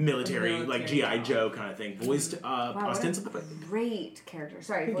like military like Military GI Joe kind of thing, voiced Wow, what a ostensibly. great character.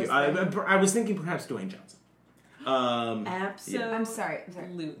 Sorry. Thank you. voice line. I was thinking perhaps Dwayne Johnson. Absolutely. I'm sorry.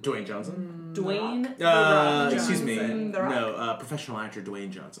 Dwayne Johnson. Dwayne The Rock Excuse me. Johnson. The Rock. No, professional actor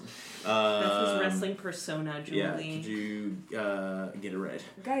Dwayne Johnson. That's his wrestling persona, Julie. Yeah, did you get it right?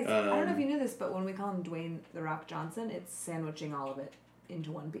 Guys, I don't know if you knew this, but when we call him Dwayne The Rock Johnson, it's sandwiching all of it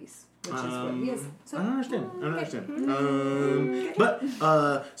into one piece, which is what he is. So, I don't understand. I don't okay. understand. But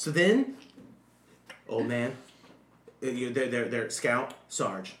so then, old man they're Scout,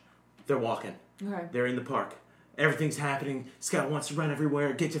 Sarge. They're walking. Okay. They're in the park. Everything's happening. Scout wants to run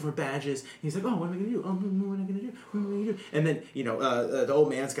everywhere, get different badges. He's like, oh, what am I going to do? Oh, what am I going to do? What am I going to do? And then, the old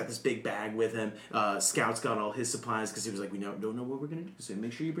man's got this big bag with him. Scout's got all his supplies because he was like, we don't know what we're going to do, so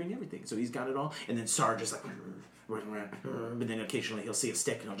make sure you bring everything. So he's got it all. And then Sarge is like, but then occasionally he'll see a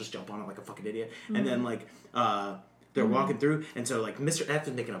stick and he'll just jump on it like a fucking idiot. Mm-hmm. And then, they're walking through. And so, Mr. F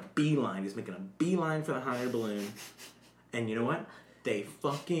is making a beeline. He's making a beeline for the hot air balloon. And you know what? They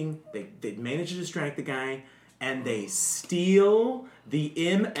manage to distract the guy. And they steal the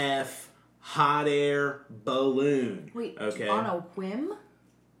MF hot air balloon. Wait, okay. On a whim?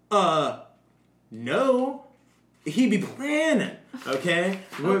 No. He be planning, okay?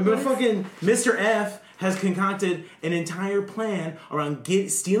 Fucking Mr. F has concocted an entire plan around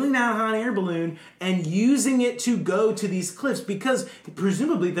stealing that hot air balloon and using it to go to these cliffs because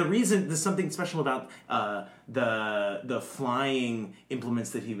presumably the reason there's something special about the flying implements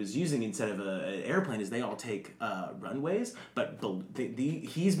that he was using instead of an airplane is they all take runways, but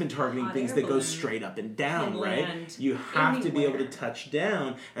he's been targeting Hot things air that go balloon straight up and down, can right? land You have to be able to anywhere. touch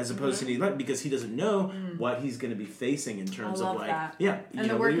down as opposed to because he doesn't know what he's going to be facing in I terms love of that. yeah. And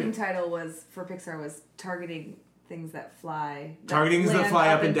the working title for Pixar was targeting things that fly. Targeting things that land fly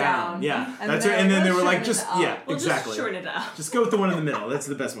up and down. Yeah, And that's they're right. And then they were "Let's like, just shorten it up." We'll exactly. just shorten it out. Just go with the one in the middle. That's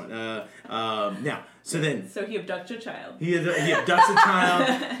the best one. Now, so then So he abducts a child. he abducts a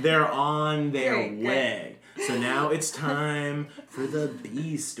child. They're on their Great, great. way. So now it's time for the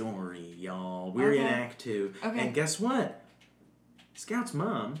B story, y'all. We're in Okay. Act 2. Okay. And guess what? Scout's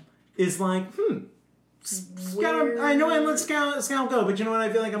mom is like, Scout, I know I let Scout go, but you know what?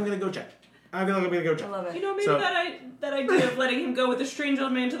 I feel like I'm going to go check. I love it. You know, maybe So- that idea of letting him go with a strange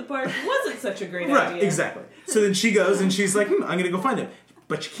old man to the park wasn't such a great Right, idea. exactly. So then she goes and she's like, I'm going to go find him.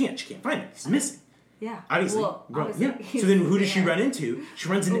 But she can't find him. He's missing. Yeah. Obviously. Well, Yeah. So then who does she yeah. run into? She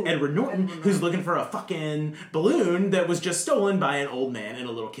runs into Ooh, Edward Norton, Edward Norton. who's looking for a fucking balloon that was just stolen by an old man and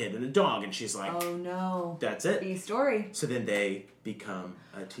a little kid and a dog. And she's like, Oh no. that's it. B story. So then they become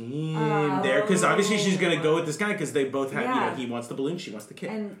a team Oh. there. Because obviously she's going to go with this guy because they both have, Yeah. he wants the balloon, she wants the kid.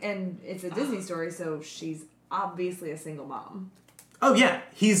 And it's a Disney story, so she's obviously a single mom. Oh, yeah.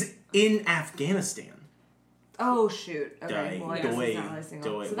 He's in Afghanistan. Oh shoot. Okay. Well, I guess he's not really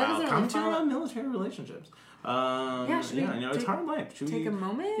single. Doi. So that Wow, doesn't really commentary follow. on military relationships. Should we it's take- hard life. Should Take we, a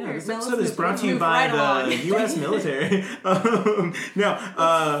moment? Yeah, or this no, episode let's is brought to you move by right the along. U.S. military. Now,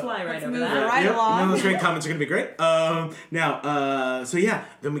 Fly right over move that. right along. military comments are going to be great. So yeah,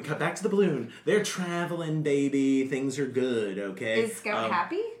 then we cut back to the balloon. They're traveling, baby. Things are good, okay? Is Scout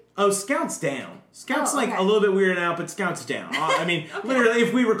happy? Oh, Scout's down. Scout's Oh, like okay. a little bit weirded out, but Scout's down. I mean, literally,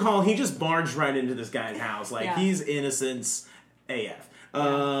 if we recall, he just barged right into this guy's house. Like, Yeah. he's innocence AF.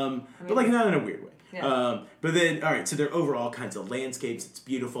 But like not in a weird way. Yeah. But then, all right, so there are over all kinds of landscapes. It's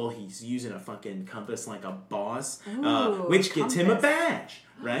beautiful. He's using a fucking compass like a boss, Ooh, which gets him a compass. badge,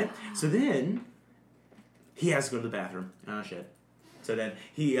 right? So then he has to go to the bathroom. Oh, shit. So then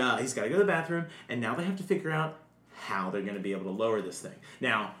he's got to go to the bathroom, and now they have to figure out how they're going to be able to lower this thing.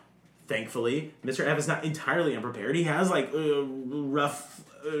 Now, thankfully, Mr. F is not entirely unprepared. He has like rough,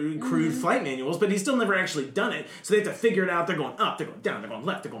 crude flight manuals, but he's still never actually done it. So they have to figure it out. They're going up, they're going down, they're going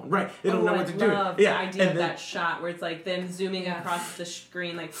left, they're going right. They don't know what to do. love Yeah, the idea and of then- that shot where it's like them zooming Yeah. across the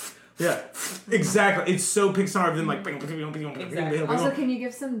screen, like Yeah, exactly. It's so Pixar of them like. Exactly. Also, can you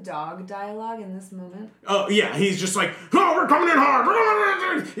give some dog dialogue in this moment? Oh yeah, he's just like, oh, we're coming in hard.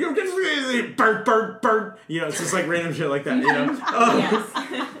 You get Bert, Bert, Bert. You know, it's just like random shit like that. You know. yes.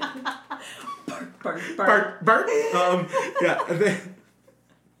 Bert, Bert. Yeah. and then-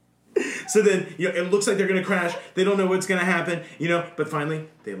 so then, it looks like they're gonna crash. They don't know what's gonna happen. But finally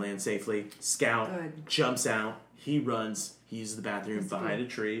they land safely. Scout Good. jumps out. He runs. He uses the bathroom That's behind good. a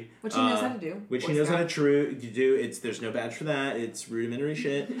tree. Which he knows how to do. Which Boy he knows how Scout. to do. There's no badge for that. It's rudimentary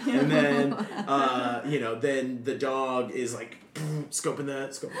shit. And then, then the dog is like scoping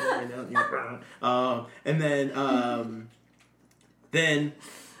right now. And then,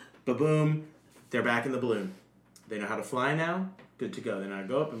 ba-boom, they're back in the balloon. They know how to fly now. Good to go. They know how to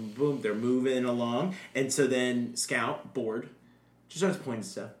go up and boom, they're moving along. And so then Scout, bored, just starts pointing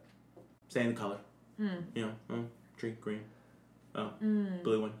stuff, saying the color. Tree, green.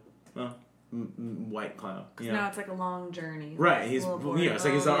 Blue one. White cloud. Now it's like a long journey. Right, It's he's a little boring. it's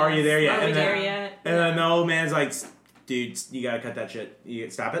like he's like, are you there yet? Are we And then, there yet? and then the old man's like, dude, you gotta cut that shit.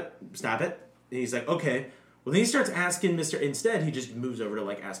 Stop it. And he's like, okay. Well, then he starts asking instead he just moves over to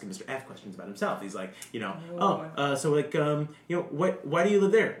like asking Mr. F questions about himself. He's like, why do you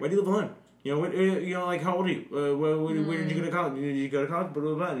live there? Why do you live alone? You know, like, how old are you? Where did you go to college? Did you go to college? Blah,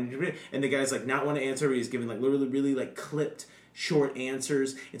 blah, blah. And the guy's, like, not want to answer. He's giving, like, really, really, like, clipped, short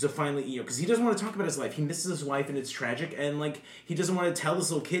answers. And so finally, you know, because he doesn't want to talk about his life. He misses his wife, and it's tragic. And, like, he doesn't want to tell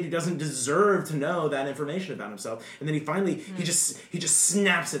this little kid he doesn't deserve to know that information about himself. And then he finally, he just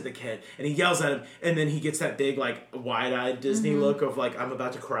snaps at the kid, and he yells at him. And then he gets that big, like, wide-eyed Disney look of, like, I'm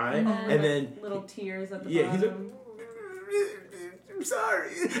about to cry. And then... Little tears at the Yeah, bottom. he's like... I'm sorry.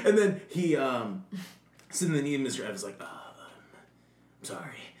 And then he, so then he and Mr. F is like, I'm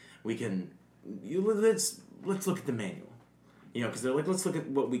sorry. We can, let's look at the manual. You know, because they're like, let's look at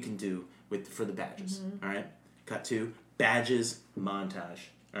what we can do for the badges. All right? Cut to badges montage.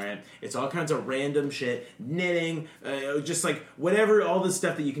 All right? It's all kinds of random shit, knitting, just like whatever, all the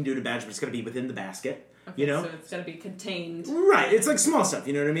stuff that you can do to badge, but it's going to be within the basket. Okay, You know? so it's gonna be contained. Right. It's like small stuff.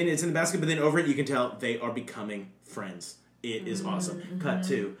 You know what I mean? It's in the basket, but then over it you can tell they are becoming friends. It is awesome. Cut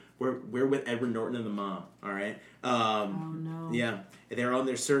to we're with Edward Norton and the mom. All right. Oh no. Yeah. They're on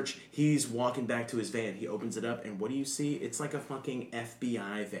their search. He's walking back to his van. He opens it up, and what do you see? It's like a fucking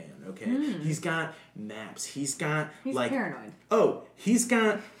FBI van. Okay. He's got maps. He's got He's like paranoid. Oh, he's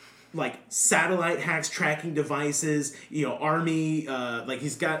got like satellite hacks, tracking devices, you know, army, like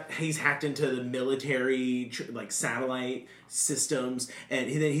he's hacked into the military, like satellite systems, and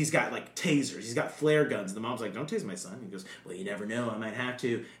then he's got like tasers, he's got flare guns. The mom's like, don't tase my son. He goes, well, you never know, I might have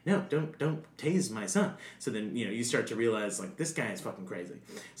to. No, don't tase my son. So then, you know, you start to realize like this guy is fucking crazy.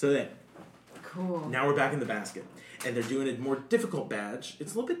 So then, Cool. now we're back in the basket, and they're doing a more difficult badge.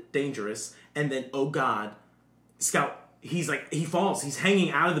 It's a little bit dangerous, and then, oh God, Scout, he's like, he falls. He's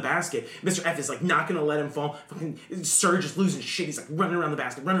hanging out of the basket. Mr. F is like not gonna let him fall. Fucking Surge is losing shit. He's like running around the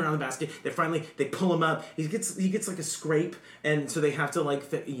basket. They pull him up. He gets like a scrape, and so they have to like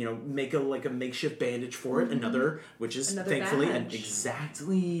make a makeshift bandage for it. Another thankfully badge.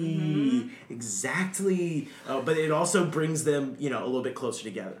 Exactly. But it also brings them a little bit closer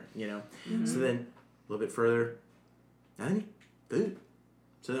together. So then a little bit further, and food.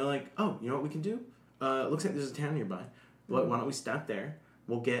 So they're like, oh, you know what we can do? It looks like there's a town nearby. Why don't we stop there?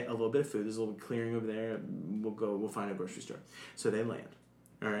 We'll get a little bit of food. There's a little clearing over there. We'll find a grocery store. So they land.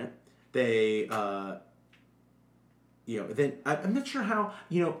 All right. They, then I'm not sure how,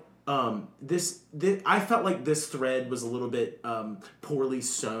 this I felt like this thread was a little bit poorly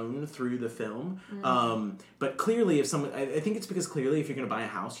sewn through the film. But clearly, I think it's because clearly if you're going to buy a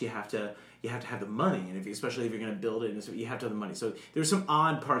house, you have to have the money, and especially if you're going to build it, you have to have the money. So there's some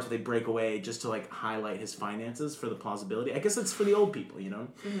odd parts where they break away just to like highlight his finances for the plausibility. I guess it's for the old people,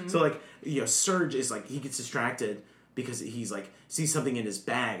 So like Surge is like he gets distracted because he's like sees something in his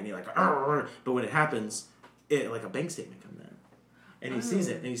bag and he's like, arr! But when it happens, like a bank statement comes in. And he sees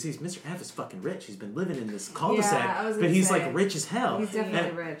it, and he sees Mr. F is fucking rich. He's been living in this cul-de-sac, but he's like rich as hell. He's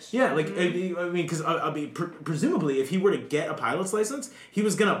definitely rich. Yeah, like I mean, because presumably, if he were to get a pilot's license, he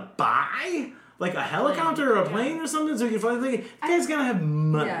was gonna buy like a helicopter or a plane or something, so he can fly the thing. Guy's gonna have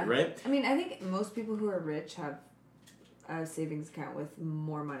money, right? I mean, I think most people who are rich have a savings account with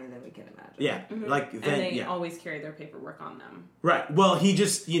more money than we can imagine. Yeah, like then, and they always carry their paperwork on them. Right. Well, he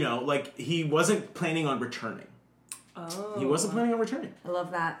just like he wasn't planning on returning. Oh. He wasn't planning on returning. I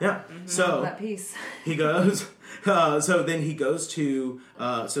love that. Yeah. So I love that piece. He goes. So then he goes to.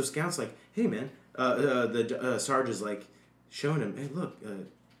 So Scout's like, hey man. The Sarge is like, showing him, hey look,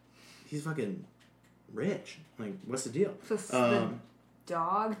 he's fucking rich. Like, what's the deal? So the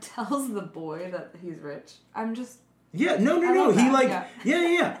dog tells the boy that he's rich. I'm just. Yeah. No. He that. like.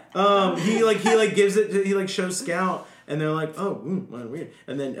 Yeah. He gives it. He shows Scout. And they're like, oh, weird.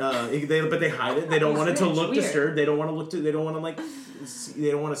 And then they hide it. They don't want it to look disturbed. They don't want to look. They don't want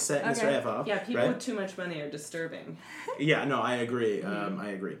to set Mr. F off. Yeah, people right? with too much money are disturbing. Yeah, no, I agree. I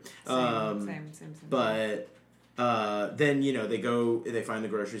agree. Same. But then they find the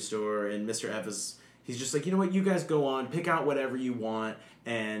grocery store, and Mr. F he's just like, you know what, you guys go on, pick out whatever you want,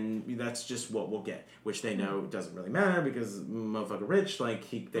 and that's just what we'll get. Which they know doesn't really matter because motherfucker rich, like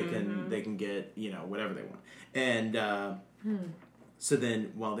they can get whatever they want. And so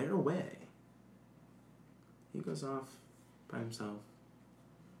then while they're away, he goes off by himself.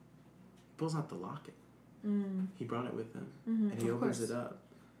 He pulls out the locket. He brought it with him, and he opens it up,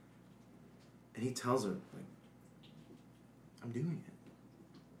 and he tells her, like, I'm doing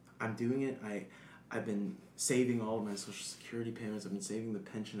it. I've been saving all of my Social Security payments. I've been saving the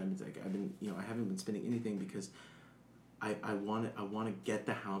pension. I haven't been spending anything because I want to get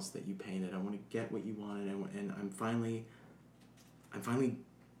the house that you painted. I want to get what you wanted, and I'm finally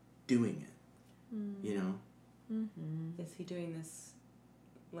doing it. Is he doing this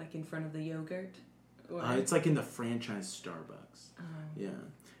like in front of the yogurt? It's like in the franchise Starbucks. Oh. Yeah.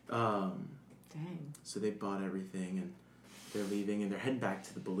 Dang. So they bought everything and they're leaving and they're heading back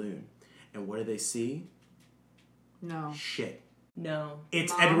to the balloon. And what do they see? No. Shit. No.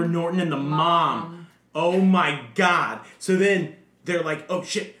 It's Mom? Edward Norton and the mom. Oh my God. So then they're like, oh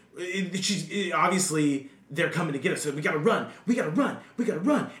shit. Obviously they're coming to get us. So we gotta run.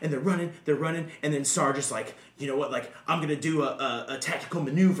 And they're running. And then Star just like, you know what, like, I'm gonna do a tactical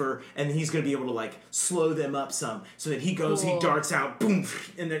maneuver and then he's gonna be able to like slow them up some. So then he goes, he darts out, boom,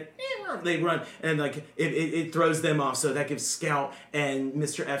 and then they run. And like it throws them off. So that gives Scout and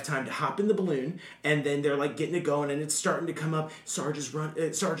Mr. F time to hop in the balloon. And then they're like getting it going and it's starting to come up. Star just,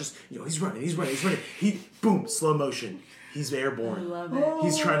 you know, he's running. He, boom, slow motion. He's airborne. I love it.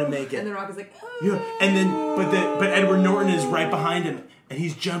 He's trying to make it. And The Rock is like, oh. Yeah, and then but Edward Norton is right behind him, and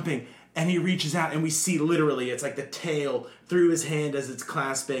he's jumping, and he reaches out, and we see literally it's like the tail through his hand as it's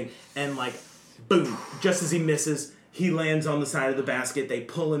clasping, and like, boom! Just as he misses, he lands on the side of the basket. They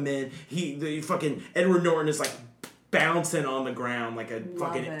pull him in. The fucking Edward Norton is like bouncing on the ground like a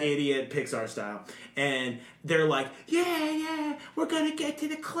fucking idiot, Pixar style, and they're like, yeah, we're gonna get to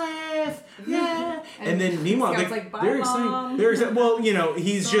the cliff, yeah. and then meanwhile, Scout's like, bye, they're Mom. excited. They're excited. Well, you know,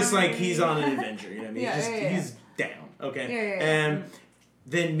 he's just like he's on an adventure. You know what I mean? Yeah, He's down. Okay. Yeah. And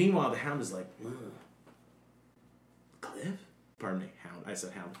then meanwhile, the Hound is like, cliff. Pardon me, Hound. I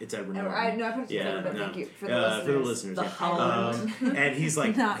said Hound. It's Edward Norton. I put it together, but thank you for the listeners. For the listeners. The and he's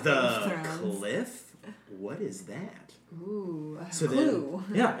like, Not Game of the Thrones. cliff. What is that? Ooh, a So clue.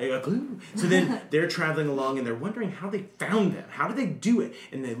 Then, a clue. So then they're traveling along and they're wondering how they found them. How did they do it?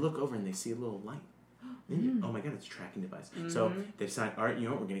 And they look over and they see a little light. Oh my God, it's a tracking device. So they decide, all right, you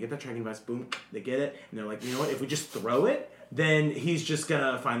know what, we're going to get that tracking device. Boom, they get it. And they're like, you know what, if we just throw it, then he's just going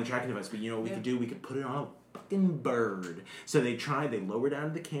to find the tracking device. But you know what we could do? We could put it on a fucking bird. So they lower down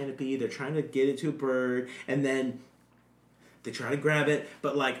to the canopy. They're trying to get it to a bird. And then they try to grab it,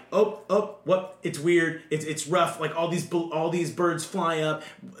 but like, what? It's weird. It's rough. Like all these birds fly up,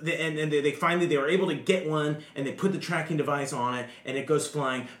 and they finally were able to get one, and they put the tracking device on it, and it goes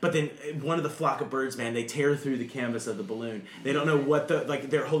flying. But then one of the flock of birds, man, they tear through the canvas of the balloon. They don't know what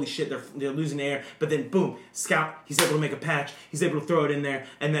they're holy shit. They're losing air. But then boom, Scout, he's able to make a patch. He's able to throw it in there,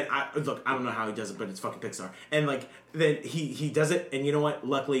 and then I don't know how he does it, but it's fucking Pixar. And like then he does it, and you know what?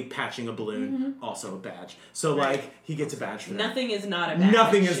 Luckily, patching a balloon also a badge. So like he gets a badge for that. Nothing is not a badge.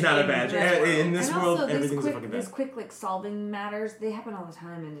 Nothing is not a badge. In this And world, also, everything's a fucking badge. these quick like solving matters, they happen all the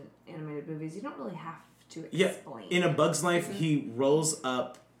time in animated movies. You don't really have to Yeah, explain. in A Bug's Life, he rolls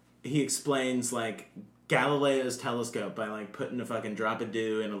up, he explains like Galileo's telescope by like putting a fucking drop of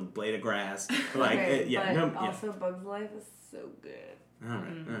dew in a blade of grass. Like, okay, yeah, but no, also Bug's Life is so good. All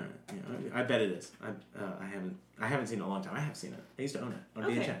right. You know, I bet it is. I haven't seen it in a long time. I have seen it. I used to own it on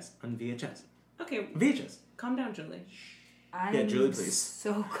Okay. VHS. Okay, VHS. calm down, Julie. I'm Julie, please.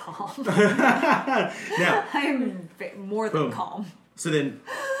 so calm. Now, I am more than Boom. calm. so then,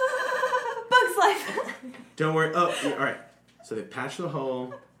 Bug's Life. don't worry. Oh, yeah, all right. So they patched the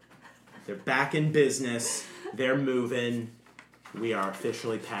hole. They're back in business. They're moving. We are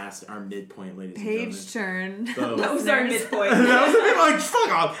officially past our midpoint, ladies and gentlemen. Page turn. Boom. That was our midpoint. That was a bit like, fuck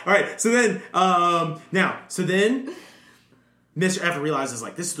off. All right, so then, Mr. F realizes,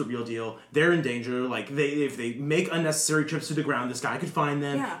 like, this is the real deal. They're in danger. Like, if they make unnecessary trips to the ground, this guy could find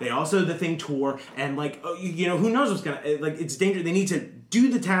them. Yeah. They also, the thing tore, and, like, you know, who knows what's gonna, like, it's dangerous. They need to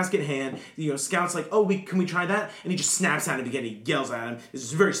do the task at hand. You know, Scout's like, can we try that? And he just snaps at him again. He yells at him. This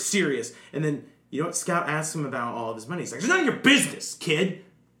is very serious. And then, you know what? Scout asks him about all of his money. He's like, it's none of your business, kid.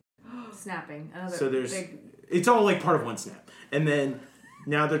 Snapping. Another So there's, big. it's all like part of one snap. And then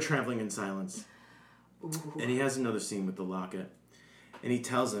now they're traveling in silence. Ooh. And he has another scene with the locket. And he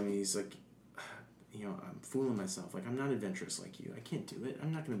tells him, he's like, you know, I'm fooling myself. Like, I'm not adventurous like you. I can't do it.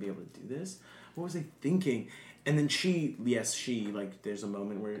 I'm not going to be able to do this. What was I thinking? And then she, like, there's a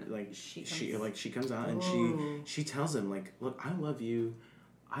moment where, like, she comes out and she tells him, like, look, I love you.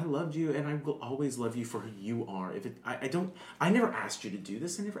 I loved you, and I will always love you for who you are. I never asked you to do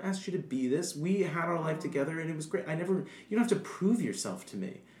this. I never asked you to be this. We had our life together, and it was great. You don't have to prove yourself to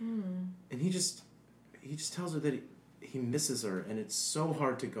me. And he just tells her that he misses her, and it's so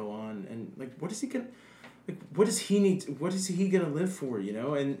hard to go on. And like, what is he gonna live for? You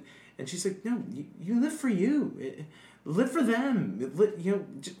know? And she's like, no, you live for you. Live for them.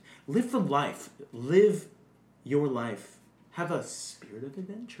 Just live for life. Live your life. Have a spirit of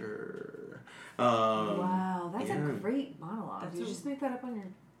adventure. Wow, that's a great monologue. Did you just make that up on your...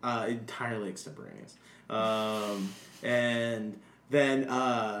 Entirely extemporaneous. And then...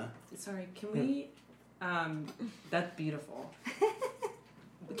 Sorry, can we... That's beautiful.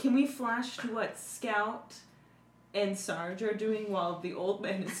 Can we flash to what Scout and Sarge are doing while the old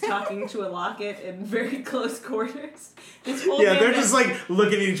man is talking to a Locket in very close quarters. This old man they're just like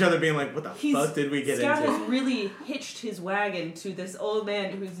looking at each other being like, what the fuck did we get Scout into? has really hitched his wagon to this old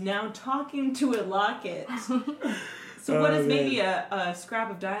man who's now talking to a Locket. So what is maybe a scrap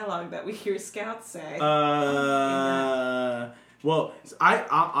of dialogue that we hear Scout say? Well,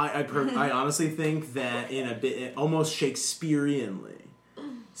 I honestly think that in a bit, almost Shakespeareanly,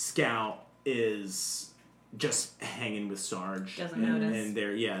 Scout is just hanging with Sarge. Doesn't notice. And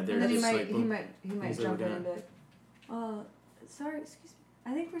they're And just then he like, might like, jump in and be like, sorry, excuse me.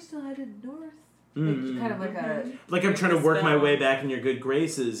 I think we're still headed north. Like, kind of like a... like I'm trying to work my way back in your good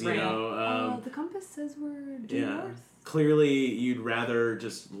graces, you Right. know. the compass says we're due north. Clearly, you'd rather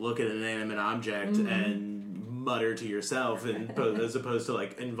just look at an inanimate object and mutter to yourself, and as opposed to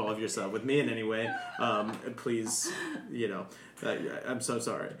like involve yourself with me in any way. Please, you know, I'm so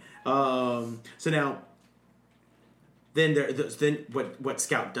sorry. So now, then what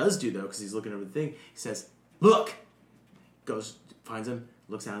Scout does do though, because he's looking over the thing, he says, "Look," goes, finds him,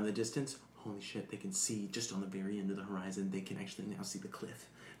 looks out in the distance. Holy shit! They can see just on the very end of the horizon. They can actually now see the cliff.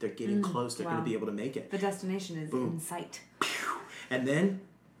 They're getting close. They're going to be able to make it. The destination is in sight. And then,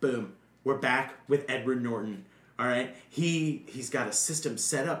 boom, we're back with Edward Norton. All right, he's got a system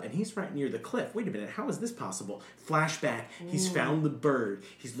set up, and he's right near the cliff. Wait a minute, how is this possible? Flashback. He's found the bird.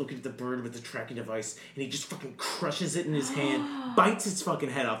 He's looking at the bird with the tracking device, and he just fucking crushes it in his hand, bites its fucking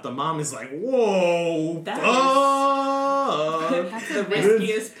head off. The mom is like, "Whoa, That's fuck!" the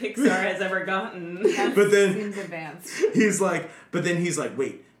riskiest Pixar has ever gotten. But then Seems advanced. he's like,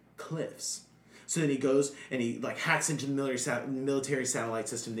 wait, cliffs. So then he goes and he like hacks into the military satellite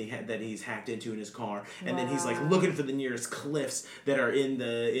system that he's hacked into in his car, and then he's like looking for the nearest cliffs that are in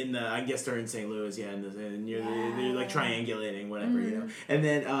the I guess they're in St. Louis, they're like triangulating, whatever, you know. And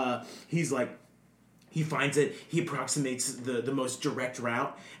then he's like, he finds it, he approximates the most direct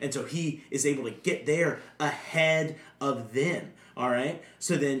route, and so he is able to get there ahead of them. All right,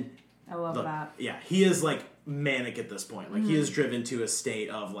 so then I love that. Yeah, he is like manic at this point. Like he is driven to a state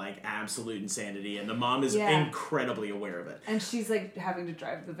of like absolute insanity, and the mom is incredibly aware of it. And she's like having to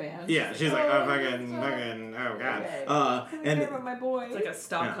drive the van. Yeah, she's like, oh god. Okay. And care about my boy. It's like a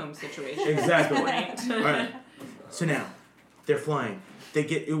Stockholm situation. exactly. Right. All right. So now they're flying. They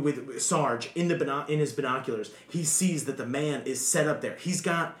get with Sarge in his binoculars. He sees that the man is set up there. He has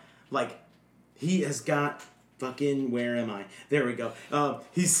got fucking, where am I? There we go.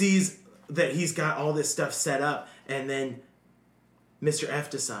 He sees that he's got all this stuff set up, and then Mr. F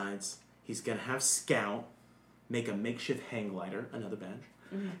decides he's gonna have Scout make a makeshift hang glider, another bench,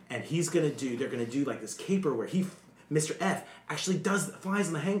 and they're gonna do like this caper where Mr. F actually flies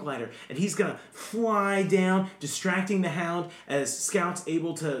on the hang glider, and he's gonna fly down, distracting the Hound as Scout's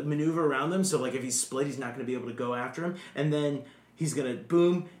able to maneuver around them. So like if he's split, he's not gonna be able to go after him, and then he's gonna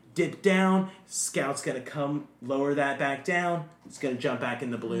dip down. Scout's gonna come lower that back down. It's gonna jump back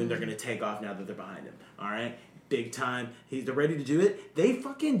in the balloon. They're gonna take off now that they're behind him. All right, big time. They're ready to do it. They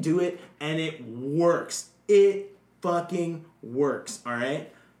fucking do it, and it works. It fucking works. All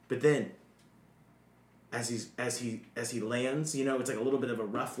right, but then as he lands, you know, it's like a little bit of a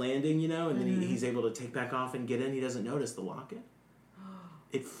rough landing, you know, and then he's able to take back off and get in. He doesn't notice the locket.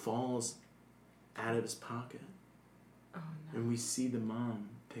 It falls out of his pocket, and we see the mom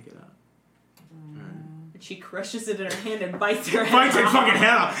pick it up. And she crushes it in her hand and bites her head Bites her off. fucking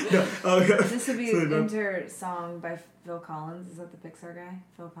head off. No. This would be So, Enter song by Phil Collins. Is that the Pixar guy?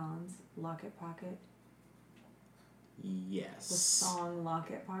 Phil Collins. Locket Pocket. Yes. The song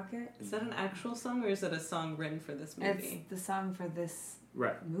Locket Pocket. Is that an actual song, or is it a song written for this movie? It's the song for this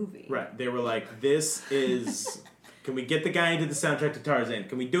movie. Right. They were like, this is... Can we get the guy into the soundtrack to Tarzan?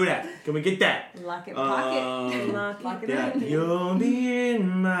 Can we do that? Can we get that? Locket Pocket. Locket. Yeah. You'll be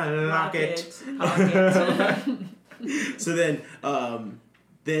in my locket. Pocket. So then,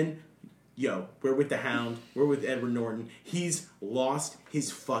 we're with the Hound. We're with Edward Norton. He's lost his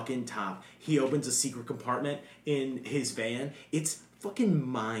fucking top. He opens a secret compartment in his van. It's fucking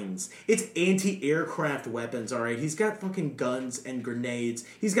mines. It's anti-aircraft weapons, all right? He's got fucking guns and grenades.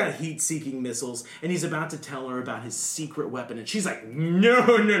 He's got heat-seeking missiles, and he's about to tell her about his secret weapon, and she's like,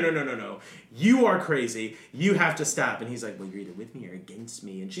 no. You are crazy. You have to stop. And he's like, well, you're either with me or against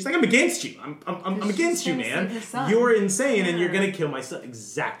me. And she's like, I'm against you. I'm against you, man. You're insane, and you're gonna kill my son.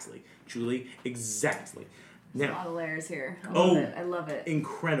 Exactly. Julie, exactly. There's a Now, lot of layers here. Oh. I love it.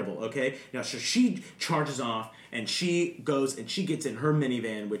 incredible, okay? Now, so she charges off, and she goes, and she gets in her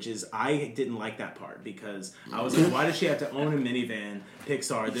minivan, which is, I didn't like that part, because I was like, why does she have to own a minivan,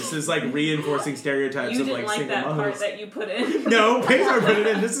 Pixar? This is, like, reinforcing stereotypes You of, didn't like, like single that part mothers. that you put in. No, Pixar put it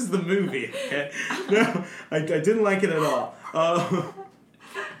in. This is the movie, okay? No, I didn't like it at all.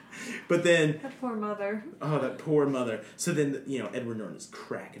 But then, That poor mother. oh, that poor mother. So then, Edward Norton is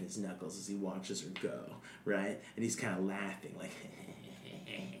cracking his knuckles as he watches her go, right? And he's kind of laughing, like,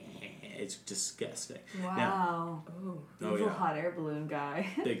 it's disgusting. Now, Wow. oh, Evil yeah. hot air balloon guy.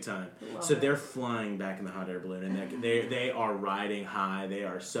 Big time. Love So it. they're flying back in the hot air balloon, and they are riding high. They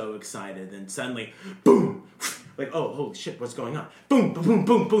are so excited. Then suddenly, boom! Like, oh, holy shit, what's going on? Boom, boom, boom,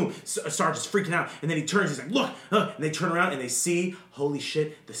 boom, boom. Sarge is freaking out, and then he turns. He's like, look! And they turn around, and they see, holy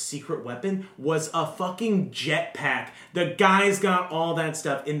shit, the secret weapon was a fucking jetpack. The guy's got all that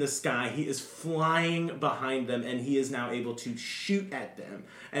stuff in the sky. He is flying behind them, and he is now able to shoot at them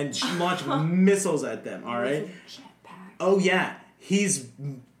and launch missiles at them. All right. It's a jetpack. Oh yeah, he's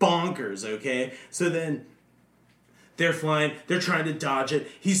bonkers, okay? So then they're flying, they're trying to dodge it,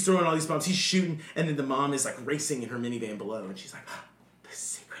 he's throwing all these bombs, he's shooting, and then the mom is like racing in her minivan below, and she's like, oh, the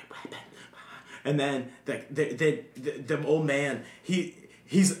secret weapon. And then the old man, he's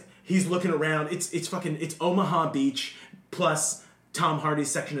looking around, it's Omaha Beach plus Tom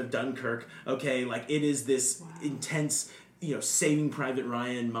Hardy's section of Dunkirk, okay? Like, it is this intense, Saving Private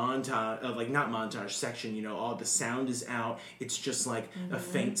Ryan montage, not montage section, all the sound is out. It's just like a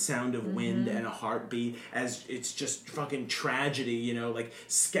faint sound of wind and a heartbeat, as it's just fucking tragedy, like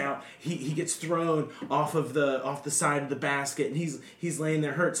Scout, he gets thrown off the side of the basket, and he's laying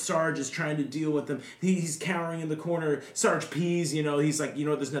there hurt. Sarge is trying to deal with him. He's cowering in the corner. Sarge pees, he's like,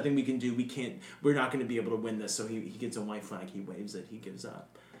 there's nothing we can do. We're not going to be able to win this. So he gets a white flag. He waves it. He gives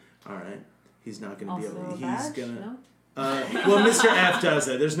up. All right. He's not going to be able to. He's going to. No? Well, Mr. F does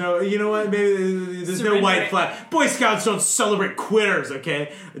it. There's no, maybe there's no white flag. Boy Scouts don't celebrate quitters,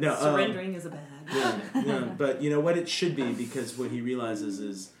 okay? No, Surrendering is a bad. yeah, but you know what? It should be, because what he realizes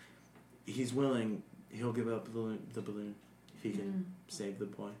is he's willing. He'll give up the balloon if he can save the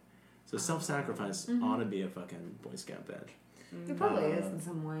boy. So self-sacrifice ought to be a fucking Boy Scout badge. It probably is in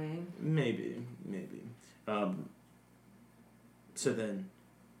some way. Maybe. So then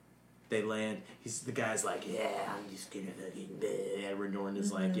they land. The guy's like, yeah, I'm just gonna fucking. Edward Norton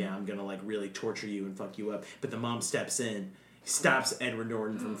is like, yeah, I'm gonna like really torture you and fuck you up. But the mom steps in, stops Edward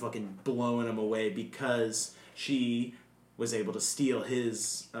Norton from fucking blowing him away, because she was able to steal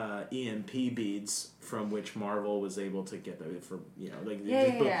his EMP beads, from which Marvel was able to get them for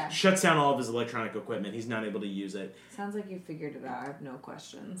shuts down all of his electronic equipment. He's not able to use it. Sounds like you figured it out. I have no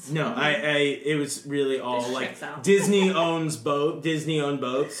questions. No, it was really all This like checks out. Disney owned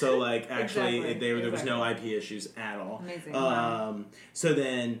both, so like actually Exactly, there was no IP issues at all. Amazing. So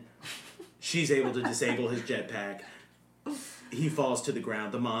then she's able to disable his jetpack. He falls to the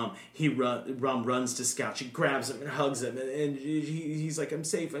ground. The mom, runs to Scout. She grabs him and hugs him, and he's like, I'm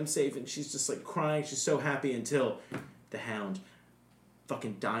safe, and she's just like crying. She's so happy, until the Hound,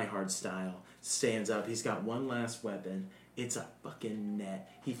 fucking Die Hard style, stands up. He's got one last weapon. It's a fucking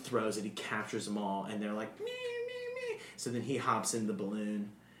net. He throws it. He captures them all, and they're like, meh, meh, meh. So then he hops in the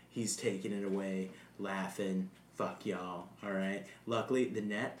balloon. He's taking it away, laughing. Fuck y'all. All right. Luckily, the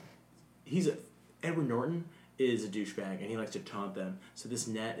net. Edward Norton is a douchebag, and he likes to taunt them. So this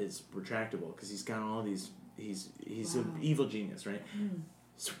net is retractable, because he's got all these. He's an evil genius, right?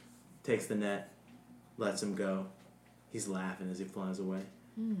 Takes the net, lets him go. He's laughing as he flies away.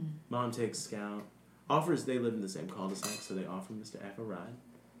 Mom takes Scout. They live in the same cul-de-sac, so they offer Mr. F a ride.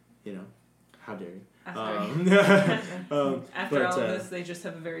 How dare you? After all of this, they just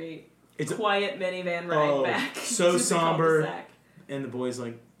have a very it's quiet minivan ride back. So to the somber. cul-de-sac. And the boy's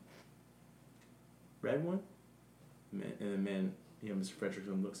like, red one? And the man, Mr.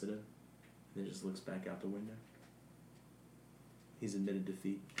 Fredrickson looks at him, and then just looks back out the window. He's admitted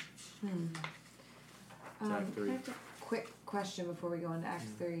defeat. Act 3. I have a quick question before we go into Act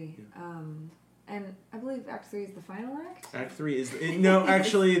 3. And I believe Act 3 is the final act? Act 3 is... no,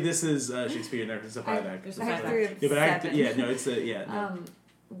 actually, this is Shakespearean Act. It's a 5-act. There's a Act 5 3 act. of Yeah, but 7. no, it's the... Yeah, no.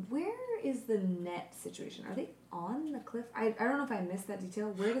 Where is the net situation? Are they on the cliff? I don't know if I missed that detail.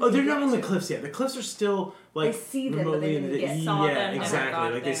 Where did Oh, they they're get not on the to? cliffs yet. The cliffs are still like I see them, but they remotely didn't saw them, yeah, never exactly.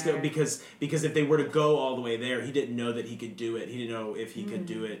 got Like they still there. because if they were to go all the way there, he didn't know that he could do it. He didn't know if he could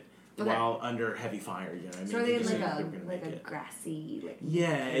do it Okay. while under heavy fire. You know what I mean? So are He they in just like knew they were gonna make a it. grassy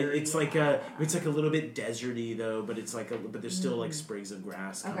Yeah, it's like area? it's like a little bit deserty though, but it's like but there's still like sprigs of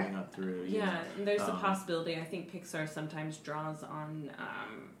grass Okay. coming up through. you Yeah, know. and there's a possibility. I think Pixar sometimes draws on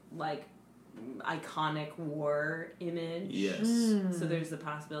like iconic war image. Yes. So there's the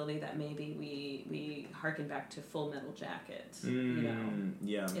possibility that maybe we harken back to Full Metal Jacket,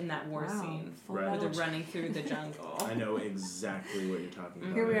 Yeah. in that war scene Full Right. where Metal they're running through the jungle. I know exactly what you're talking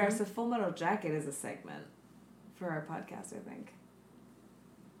about. Here we are. So Full Metal Jacket is a segment for our podcast, I think.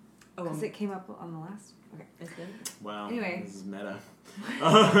 Oh, Because it came up on the last. Okay. is it? Wow. Anyway. This is meta.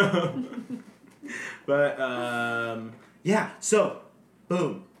 But, yeah. So,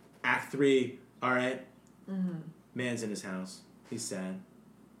 boom. Act 3. All right. Man's in his house. He's sad.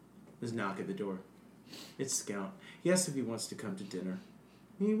 There's a knock at the door. It's Scout. He asks if he wants to come to dinner.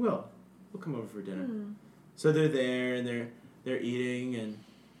 He will. We'll come over for dinner. So they're there and they're eating, and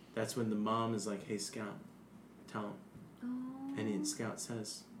that's when the mom is like, "Hey, Scout, tell him." And Scout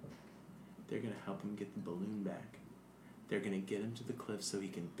says, they're going to help him get the balloon back. They're going to get him to the cliff so he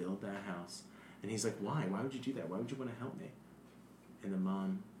can build that house. And he's like, why? Why would you do that? Why would you want to help me? And the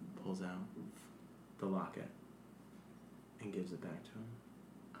mom pulls out the locket and gives it back to him.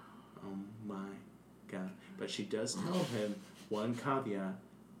 Oh my God. But she does tell him one caveat.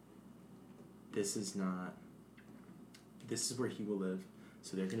 This is where he will live.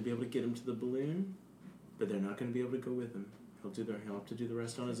 So they're going to be able to get him to the balloon, but they're not going to be able to go with him. He'll have to do the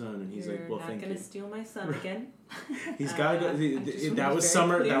rest on his own, and he's like, "Well, thank you." You're not going to steal my son again. He's got to go. That was very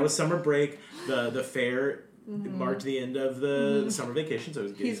summer. clear. That was summer break. The fair marked the end of the summer vacation, so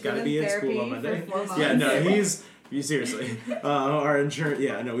he's got to been be in therapy school on Monday. for 4 months. Yeah, no, he's seriously. Our insurance.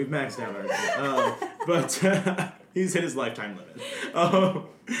 Yeah, no, we've maxed out our insurance. But he's hit his lifetime limit.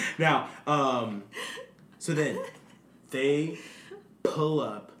 Now, so then they pull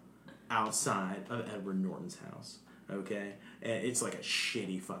up outside of Edward Norton's house. Okay, and it's like a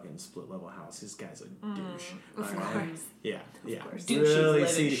shitty fucking split level house. This guy's a douche. Of alright? course. Yeah. course. Douches Really live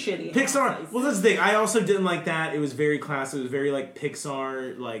in seedy. shitty Pixar. houses. Well, that's the thing. I also didn't like that. It was very classic. It was very like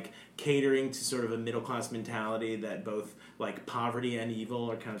Pixar, like catering to sort of a middle class mentality that both like poverty and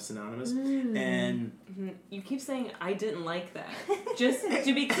evil are kind of synonymous. And You keep saying I didn't like that. Just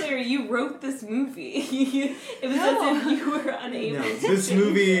to be clear, you wrote this movie. It was as if you were unable no, to this change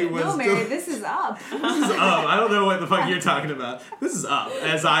movie it. was No, Mary, this is up. This is up. I don't know what the fuck you're talking about. This is up,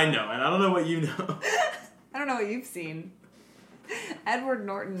 as I know it. I don't know what you know. I don't know what you've seen. Edward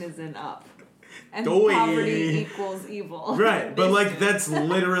Norton is in Up. And Doy. poverty equals evil. Right, but like that's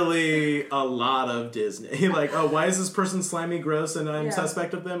literally a lot of Disney. Like, oh, why is this person slimy, gross, and I'm Yeah.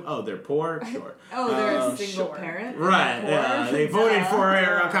 suspect of them? Oh, they're poor. Sure. Oh, they're a single Sure. parent? Right, Poor? yeah, they voted for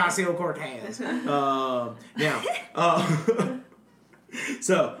Duh. Ocasio-Cortez. Now,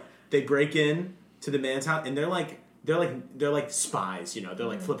 so they break in to the man's house, and they're like spies, you know. They're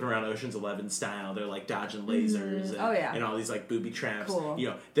like flipping around Ocean's 11 style. They're like dodging lasers and, Oh, yeah. and all these like booby traps. Cool. You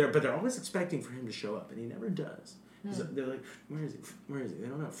know, they're always expecting for him to show up, and he never does. So they're like, where is he? Where is he? They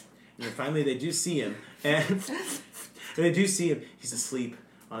don't know. And then finally they do see him, and they do see him. He's asleep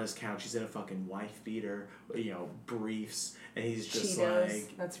on his couch. He's in a fucking wife beater, you know, briefs, and he's just Cheetos.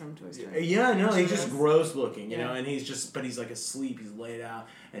 like, That's from Toy Story. yeah, no, he's just Cheetos. gross looking, you Yeah. know, and but he's like asleep. He's laid out,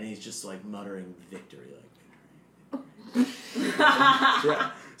 and he's just like muttering victory, like.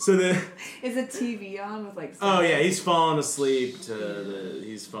 Yeah. So then, Is a TV on with like... oh yeah, he's falling asleep to the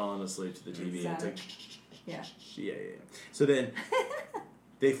TV. Sad. It's like, Yeah. yeah. So then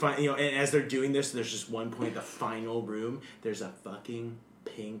they find, you know, and as they're doing this, there's just one point, the final room. There's a fucking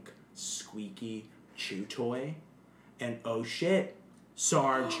pink squeaky chew toy, and oh shit,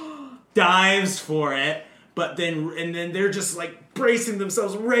 Sarge dives for it. But then they're just like bracing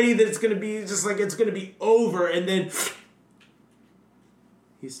themselves, ready that it's gonna be over, and then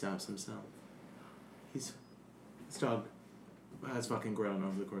he stops himself. This dog has fucking grown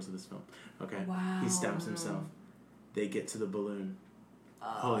over the course of this film. Okay, Wow. he stops himself. They get to the balloon. Oh,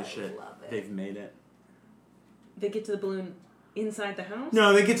 Holy I shit, love it. they've made it. They get to the balloon inside the house?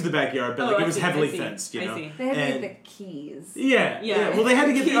 No, they get to the backyard, but Oh, like I it was see, heavily I see, fenced, you I know. see. They had to And- get the keys. Yeah, Yeah. yeah. Well, they had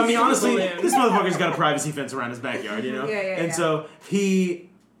to get. I mean, Keys to the honestly, balloon. this motherfucker's got a privacy fence around his backyard, you know. Yeah. And so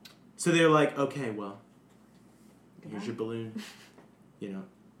they're like, okay, well, here's your balloon. You know,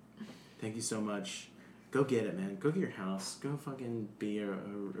 thank you so much. Go get it, man. Go get your house. Go fucking be a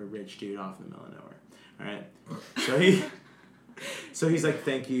rich dude off in the middle of nowhere. All right. So he's like,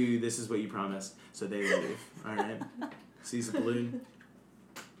 thank you. This is what you promised. So they leave. All right. Sees the balloon.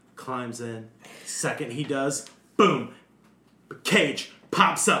 Climbs in. Second he does, boom. Cage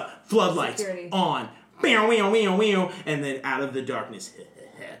pops up. Floodlights Security. on. Meow, meow, meow, meow. And then out of the darkness,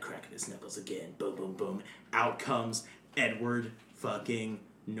 cracking his nipples again. Boom, boom, boom. Out comes Edward fucking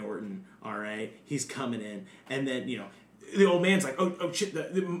Norton. All right. He's coming in. And then, you know, the old man's like, oh shit,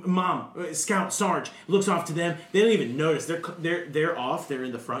 the mom, Scout, Sarge, looks off to them. They don't even notice. They're off. They're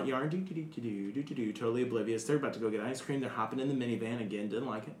in the front yard, totally oblivious. They're about to go get ice cream. They're hopping in the minivan again. Didn't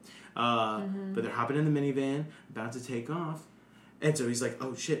like it, but they're hopping in the minivan, about to take off. And so he's like,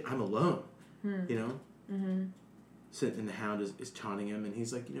 oh shit, I'm alone, you know. So, and the hound is taunting him, and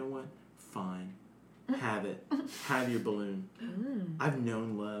he's like, you know what? Fine, have it. Have your balloon. I've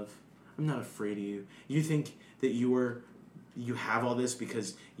known love. I'm not afraid of you. You think that you have all this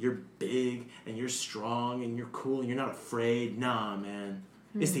because you're big and you're strong and you're cool and you're not afraid. Nah, man.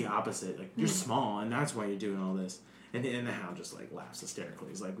 It's the opposite. Like, you're small and that's why you're doing all this. And the hound just, like, laughs hysterically.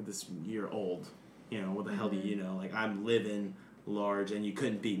 He's like, you're old. You know, what the hell do you know? Like, I'm living large and you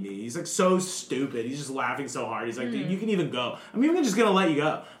couldn't beat me. He's, like, so stupid. He's just laughing so hard. He's like, dude, you can even go. I'm even just gonna let you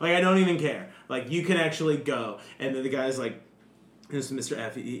go. Like, I don't even care. Like, you can actually go. And then the guy's like, this is Mr.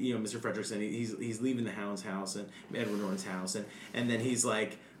 F, Mr. Fredrickson. He's leaving the hound's house and Edward Norton's house, and then he's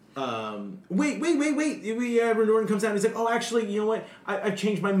like, wait. Edward Norton comes out and he's like, oh, actually, you know what? I've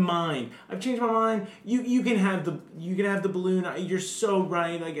changed my mind. You can have the balloon. You're so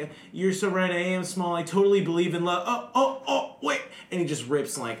right. Like, you're so right. I am small. I totally believe in love. Oh, wait. And he just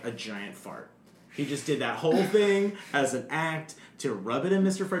rips like a giant fart. He just did that whole thing as an act to rub it in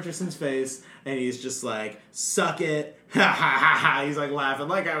Mr. Fredrickson's face, and he's just like, suck it. Ha ha ha ha. He's like laughing,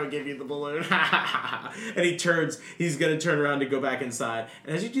 like I would give you the balloon. Ha ha ha. And he's going to turn around to go back inside.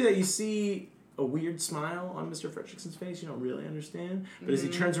 And as you do that, you see a weird smile on Mr. Fredrickson's face. You don't really understand. But as he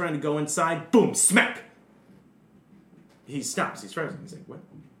turns around to go inside, boom, smack. He stops. He's frozen. He's like, what?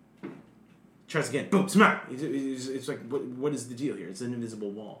 Tries again. Boom, smack. It's like, what is the deal here? It's an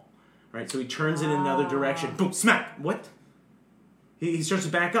invisible wall. Right? So he turns in another direction. Boom, smack. What? He starts to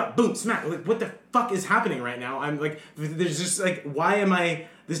back up. Boom, smack. Like, what the fuck is happening right now? I'm like, there's just like, why am I,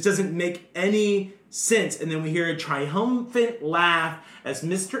 this doesn't make any sense. And then we hear a triumphant laugh as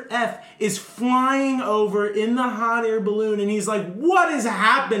Mr. F is flying over in the hot air balloon. And he's like, what is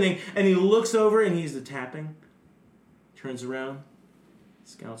happening? And he looks over and he's the tapping. Turns around.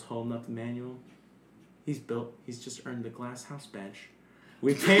 Scout's holding up the manual. He's just earned the glass house badge.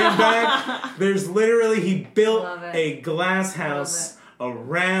 We pan back. There's literally, he built a glass house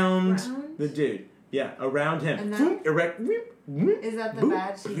around the dude. Yeah, around him. And that, erect. Is that the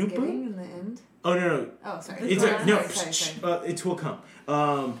badge he's getting in the end? Oh, no. Oh, sorry. It will come.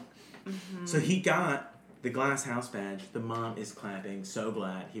 So he got the glass house badge. The mom is clapping. So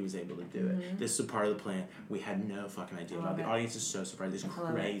glad he was able to do it. This is a part of the plan we had no fucking idea about. The audience is so surprised. This is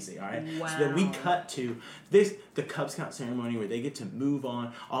crazy, all right? Wow. So then we cut to the Cub Scout ceremony where they get to move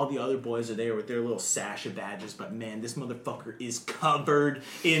on. All the other boys are there with their little sash of badges, but man, this motherfucker is covered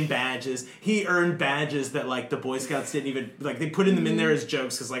in badges. He earned badges that, like, the Boy Scouts didn't even, like, they put them in there as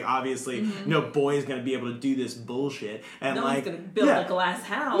jokes because, like, obviously no boy is going to be able to do this bullshit. And no like, one's going to build a glass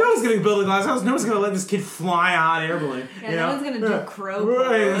house. No one's going to build a glass house. No one's going to let this kid fly a hot air balloon. Yeah, no one's going to do crow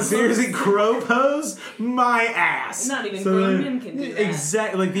pose. pose. Seriously, crow pose? My ass. Not even grown men can do that.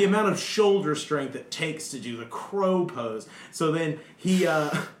 Exactly. Like, the amount of shoulder strength it takes to do the crow pose. So then he,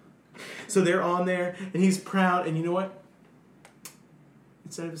 so they're on there, and he's proud, and you know what?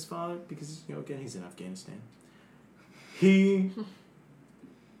 Instead of his father, because, you know, again, he's in Afghanistan, Mr.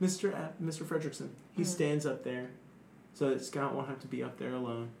 Fredrickson, he stands up there so that Scout won't have to be up there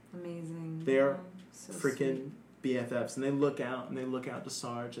alone. Amazing. They're so freaking sweet. BFFs, and they look out to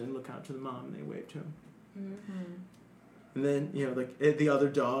Sarge, and they look out to the mom, and they wave to him. And then, you know, like, the other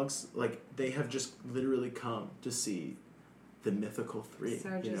dogs, like, they have just literally come to see the mythical three.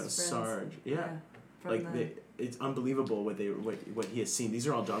 Sarge. Yeah. Like, it's unbelievable what he has seen. These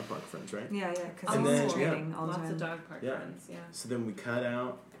are all dog park friends, right? Yeah, because And then, training all the Lots time. of dog park friends, yeah. So then we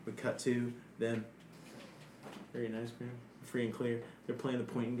cut to them. Very nice, man. Free and clear. They're playing the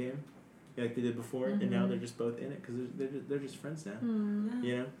pointing game, like they did before, and now they're just both in it because they're just friends now.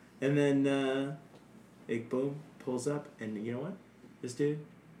 You know. And then it boom pulls up, and you know what? This dude,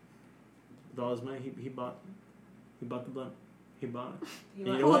 with all his money, he bought the blunt. He bought it. And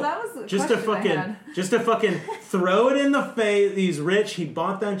you know what? That was just to fucking throw it in the face. He's rich. He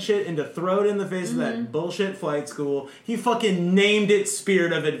bought that shit, and to throw it in the face of that bullshit flight school, he fucking named it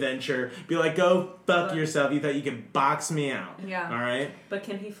Spirit of Adventure. Be like, go fuck yourself. You thought you could box me out. Yeah. All right. But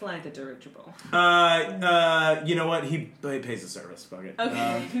can he fly the dirigible? You know what? He pays the service. Fuck it.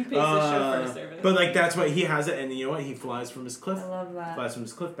 Okay. He pays the chauffeur service. But like that's what he has it, and you know what? He flies from his cliff. I love that. Flies from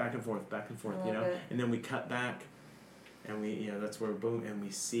his cliff back and forth. You know, and then we cut back. And we, you know, that's where boom, and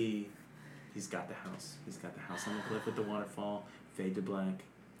we see he's got the house. He's got the house on the cliff with the waterfall. Fade to black.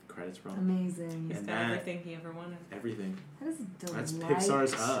 credits roll. Amazing. He's And got that- everything he ever wanted. Everything. That is a That's delightful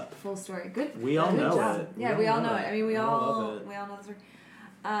Pixar's Up. Full story. Good. We all good know job. it. Yeah, we all know it. I mean, we all all love it. we all know the story.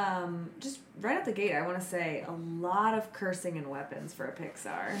 Just right out the gate, I want to say a lot of cursing and weapons for a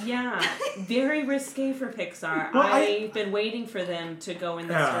Pixar. Yeah, very risque for Pixar. Well, I've been waiting for them to go in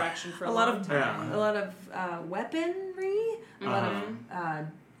this Yeah. direction for a, A lot long of time. a lot of weaponry, a lot of Mhm.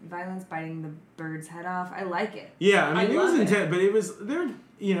 violence, biting the bird's head off. I like it. Yeah, I mean, I it was love it. intense, but it was, it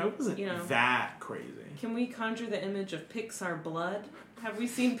wasn't You know. that crazy. Can we conjure the image of Pixar blood? Have we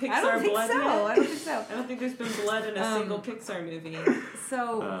seen Pixar I don't think blood so. yet? I don't think so. I don't think there's been blood in a single Pixar movie.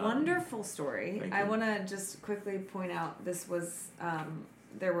 So wonderful story. thank I you. want to just quickly point out this was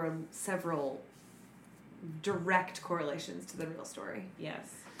there were several direct correlations to the real story. Yes.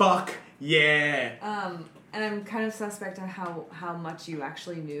 Fuck yeah. And I'm kind of suspect on how much you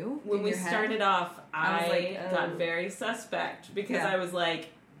actually knew. When in we your head. started off, I was I like, got oh. very suspect because Yeah. I was like,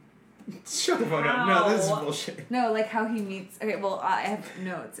 Shut the fuck up. No, this is How? bullshit. No, like how he meets. Okay, well, I have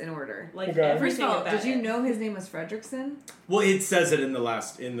notes in order. like Okay. First everything of all, about did you it. know his name was Fredrickson? Well, it says it in the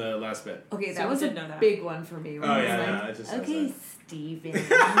last bit. Okay, So that we was a did know that. big one for me. When Oh, he was yeah, like, yeah, it just says okay, that. Steven.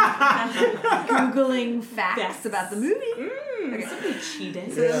 Googling facts Facts. about the movie. Okay, somebody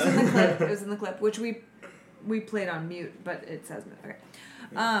cheated. So it was in the clip. It was in the clip, which we played on mute, but it says mute. Okay.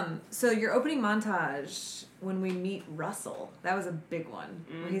 So your opening montage when we meet Russell, that was a big one.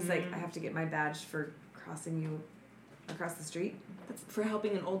 Where he's like, I have to get my badge for crossing you across the street. That's for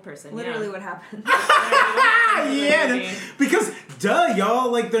helping an old person. Literally what happened. Yeah, because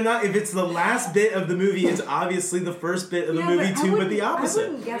y'all, like, they're not, if it's the last bit of the movie, it's obviously the first bit of the movie too, but the I opposite.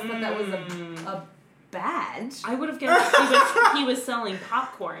 wouldn't guess that was a badge. I would have guessed he was selling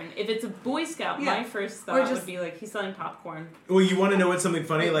popcorn. If it's a Boy Scout, Yeah. my first Or thought just- would be like, he's selling popcorn. Well, you want to know what's something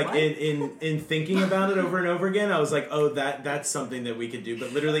funny? Wait, Like what? in thinking about it over and over again, I was like, oh, that's something that we could do.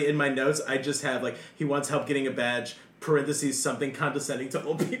 But literally in my notes, I just have like, he wants help getting a badge. Parentheses, something condescending to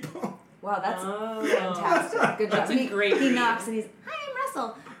old people. Wow, that's Oh. fantastic. Good job. That's a great He read. knocks and he's, hi, I'm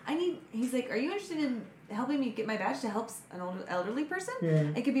Russell. He's like, are you interested in helping me get my badge to help an elderly person? Yeah.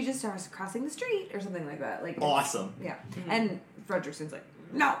 It could be just us crossing the street or something like that. Like it's- Awesome. Yeah. And Fredrickson's like,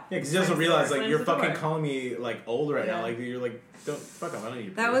 no. Yeah, because he doesn't realize like Slams you're the fucking door. calling me like old right now. Yeah. Like you're like, don't fuck off. I don't need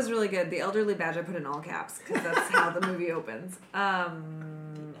you. That was really good. The elderly badge I put in all caps because that's how the movie opens.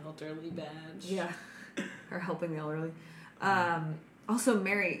 Elderly badge. Yeah. Or helping the elderly. Also,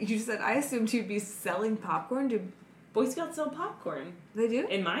 Mary, you said I assumed you'd be selling popcorn. Do Boy Scouts sell popcorn. they do?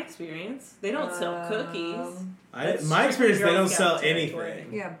 In my experience, they don't sell cookies. That's my experience, they Girl don't Scout sell territory.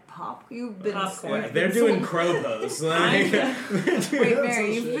 anything. Yeah, you've been Popcorn. Yeah, they're doing crow pose. Like, Wait,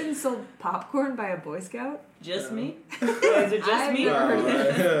 Mary, you've been sold popcorn by a Boy Scout? Just me? Is it just I've me? never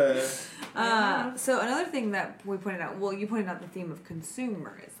heard of So another thing that we pointed out, well, you pointed out the theme of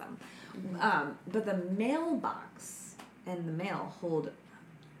consumerism, but the mailbox and the mail hold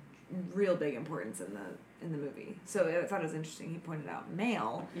real big importance in the movie. So I thought it was interesting. He pointed out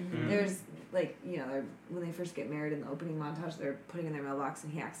mail. There's like, you know, when they first get married in the opening montage, they're putting in their mailbox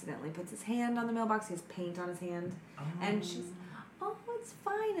and he accidentally puts his hand on the mailbox. He has paint on his hand, and she's, oh, it's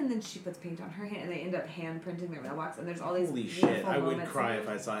fine. And then she puts paint on her hand, and they end up hand printing their mailbox. And there's all these Holy shit! beautiful I would moments. cry if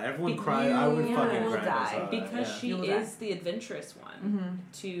I saw it. Everyone You cry. I would will fucking cry if I die. saw that. Because yeah. she You'll is the adventurous one.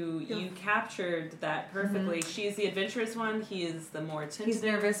 You captured that perfectly. She is the adventurous one. He is the more tentative, He's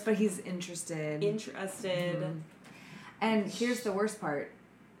nervous, but he's interested. interested. And here's the worst part.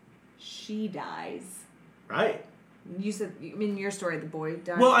 She dies. Right. You said, in your story, the boy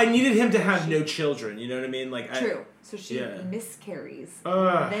dies. Well, I needed him to have no children. You know what I mean? Like, True. So she yeah. miscarries.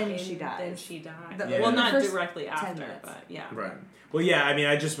 Ugh. Then And she dies. Then she died. The- Yeah. Well, the not first directly 10 after, minutes. but yeah. Right. Well, yeah. I mean,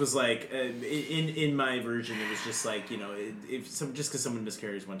 I just was like, in my version, it was just like, you know, just because someone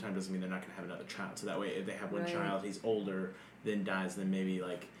miscarries one time doesn't mean they're not going to have another child. So that way, if they have one Right. child, he's older, then dies, then maybe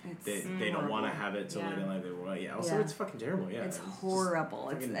like It's they don't want horrible. to have it till Yeah. later in life. Well, yeah. Also, Yeah. it's fucking terrible. Yeah. It's just horrible.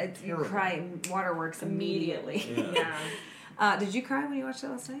 It's fucking you terrible. cry. Waterworks immediately. Yeah. Yeah. Did you cry when you watched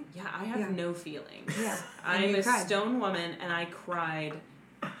that last night? Yeah, I have Yeah. no feelings. Yeah. I'm And you a cried. stone woman, and I cried.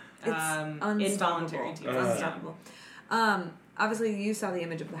 It's Involuntary unstoppable. tears. Unstoppable. Obviously, you saw the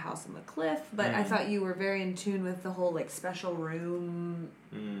image of the house on the cliff, but I thought you were very in tune with the whole like special room,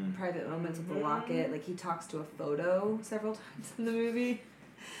 private moments with the locket. Like he talks to a photo several times in the movie.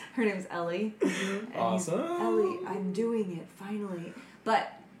 Her name's Ellie. And he's, Awesome. Ellie, I'm doing it finally.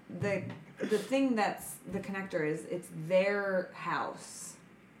 But the thing that's the connector is it's their house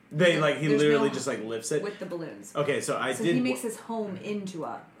They like he There's literally no- just like lifts it. with the balloons. Okay, so I So did. he makes his home into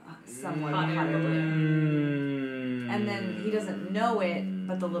a someone Hot hot air air balloon. Mm. And then he doesn't know it,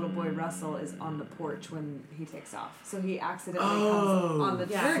 but the little boy Russell is on the porch when he takes off. So he accidentally comes on the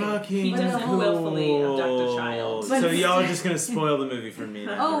yeah. journey. Fucking He doesn't cool. willfully abduct a child. But So y'all are still- just gonna spoil the movie for me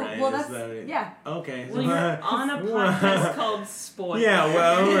now, Oh, right? well, Is that's, that it? yeah. Okay. Well, you're on a podcast called Spoil. Yeah,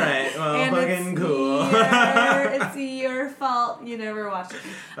 well, right. Well, And fucking cool. it's your fault. You never watched it.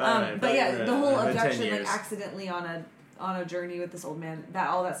 Alright, But yeah, right, the whole I've had 10 abduction, like years. accidentally on a journey with this old man,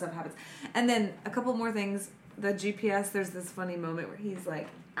 all that stuff happens. And then a couple more things. The GPS. There's this funny moment where he's like,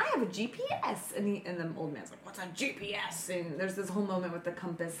 "I have a GPS," and the old man's like, "What's a GPS?" And there's this whole moment with the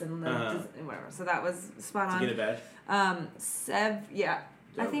compass and the and whatever. So that was spot To on. get a badge? Yeah.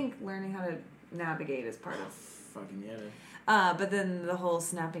 I Dope. think learning how to navigate is part of. Fucking yeah. But then the whole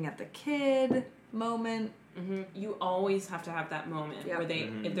snapping at the kid moment. Mm-hmm. You always have to have that moment Yep. where they,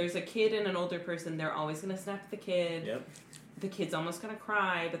 Mhm. if there's a kid and an older person, they're always gonna snap at the kid. Yep. The kid's almost gonna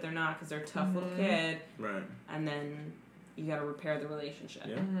cry, but they're not because they're a tough little Mm-hmm. kid. Right. And then you gotta repair the relationship.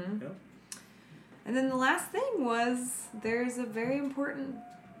 Yeah. Mm-hmm. Yep. And then the last thing was there's a very important.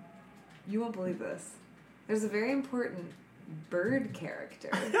 You won't believe this. There's a very important bird character.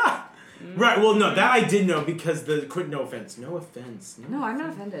 Right. Well, no, that I did know because no offense. No, I'm not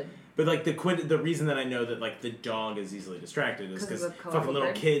offended. But like the reason that I know that like the dog is easily distracted is 'Cause because of the colorful fucking little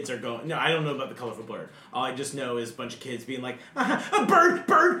bird? kids are going. No, I don't know about the colorful bird. All I just know is a bunch of kids being like, a bird,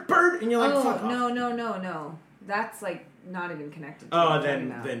 bird, bird, and you're like, fuck off. No. That's like not even connected. To Oh, what I'm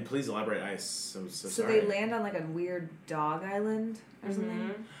talking about. then please elaborate. I'm so So sorry. they land on like a weird dog island or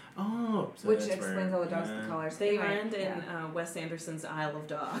something, Oh, so which that's explains where- all the dogs yeah. with collars. They Anyway, land in yeah. Wes Anderson's Isle of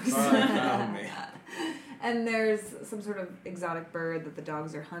Dogs. Oh, man. And there's some sort of exotic bird that the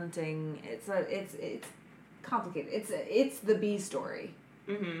dogs are hunting. It's complicated. It's the bee story.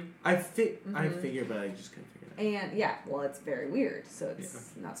 Mm-hmm. I figured, but I just couldn't figure it out. And yeah, well, it's very weird, so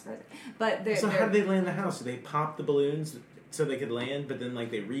it's not surprising. But So how did they land the house? Did they pop the balloons so they could land, but then like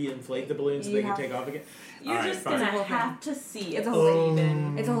they re-inflate the balloons so You they could have- take off again? You're All right, just fine. gonna It's a whole have to see It's it. a whole Oh.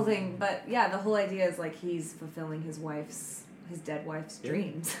 thing. It's a whole thing. But yeah, the whole idea is like he's fulfilling his dead wife's Yeah.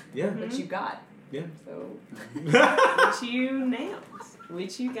 dreams, Yeah. which you got. Yeah. So Which you nailed.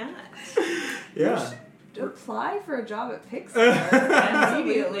 Which you got. Yeah. apply for a job at Pixar. Absolutely.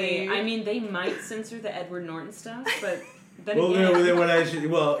 Immediately. I mean, they might censor the Edward Norton stuff, but then Well, again, no, then what I should,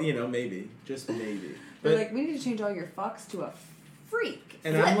 well, maybe, just maybe. They're But like, we need to change all your fucks to a freak.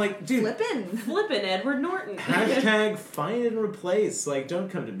 and I'm like, dude, flippin'. flippin' Edward Norton. hashtag find and replace. Like, don't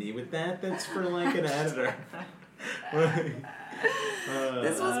come to me with that. That's for like an editor.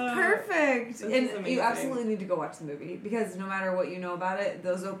 This was perfect. This And is amazing. you absolutely need to go watch the movie because no matter what you know about it,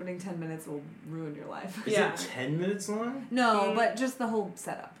 those opening 10 minutes will ruin your life. Is Yeah. it 10 minutes long? No, but just the whole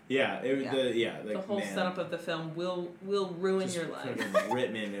setup. Yeah, Yeah. The whole man, setup of the film will ruin just your life. fucking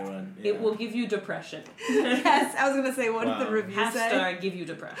rip me into one. Yeah. It will give you depression. Yes, I was going to say, what Wow. did the review say? Hashtag give you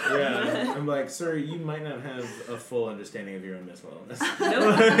depression. Yeah, I'm like, sir, you might not have a full understanding of your own mental illness.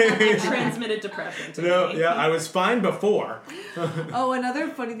 Nope. You transmitted depression to No, me. yeah, I was fine before. Oh, another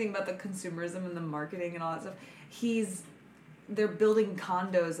funny thing about the consumerism and the marketing and all that stuff. They're building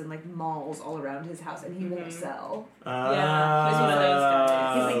condos and like malls all around his house, and he won't sell. Yeah, he's one of those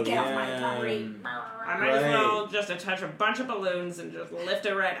guys. He's like, "Get off my yeah. property." I might as Right. well just attach a bunch of balloons and just lift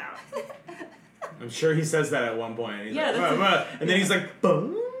it right out. I'm sure he says that at one point. He's Yeah, like, that's "Bah, bah," and then he's like,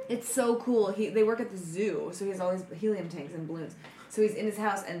 boom. It's so cool. They work at the zoo, so he has all these helium tanks and balloons. So he's in his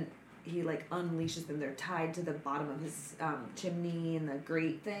house and he like unleashes them. They're tied to the bottom of his chimney and the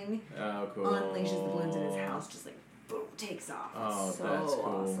grate thing. Oh, cool. Unleashes the balloons in his house, just like boom, takes off. Oh, It's so that's cool.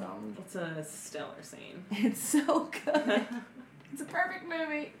 awesome. It's a stellar scene. It's so good. It's a perfect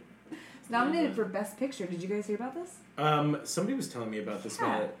movie. It's nominated for Best Picture. Did you guys hear about this? Somebody was telling me about this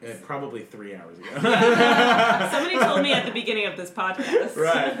probably 3 hours ago. Somebody told me at the beginning of this podcast.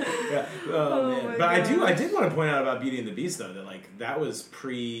 Right. Yeah. Oh, Oh man. my But I gosh. did want to point out about Beauty and the Beast though that like that was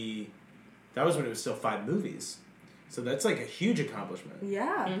when it was still 5 movies. So that's like a huge accomplishment.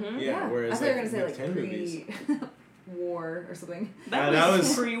 Yeah. Mm-hmm. Yeah. I Whereas thought you were like, gonna say with like 10 movies. war or something. That that was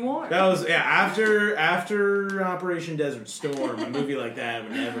was- pre-war. That was after Operation Desert Storm, a movie like that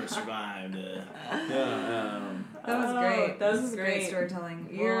would never have survived. That was Oh, great. that This was is great great. storytelling.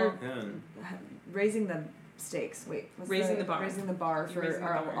 Well, You're yeah. raising the stakes. Wait, what's Raising the bar. Raising the bar for Raising the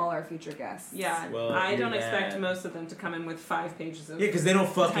bar. all our future guests. Yeah, Well, I you're don't expect bad. most of them to come in with 5 pages of. Yeah, because they don't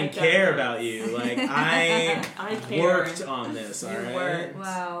fucking Typed out care notes. about you. Like I I care. worked on this. All You right. worked.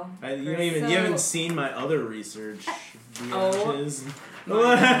 Wow. You So- haven't seen my other research. Oh. bitches.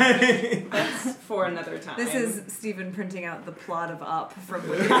 That's for another time. This is Stephen printing out the plot of Up from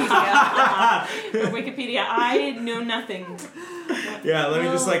Wikipedia. For Wikipedia. I know nothing. Yeah, let me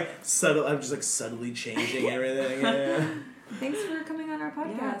just like I'm just like subtly changing everything. Yeah. Thanks for coming on our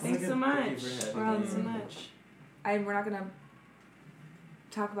podcast. Yeah, thanks so much. Thank you for We're having on me. so much. We're not gonna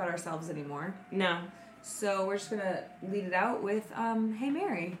talk about ourselves anymore. No. So we're just gonna lead it out with, hey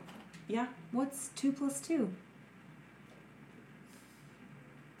Mary, Yeah. what's 2 + 2?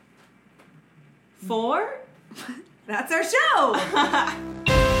 4? That's our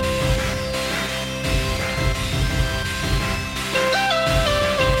show!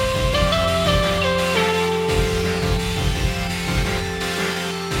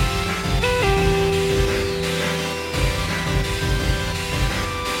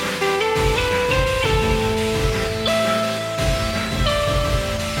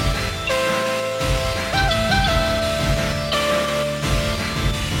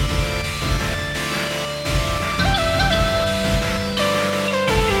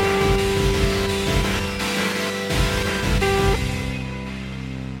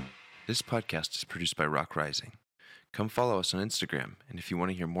 This podcast is produced by Rock Rising. Come follow us on Instagram, and if you want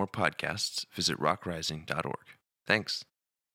to hear more podcasts, visit rockrising.org. Thanks.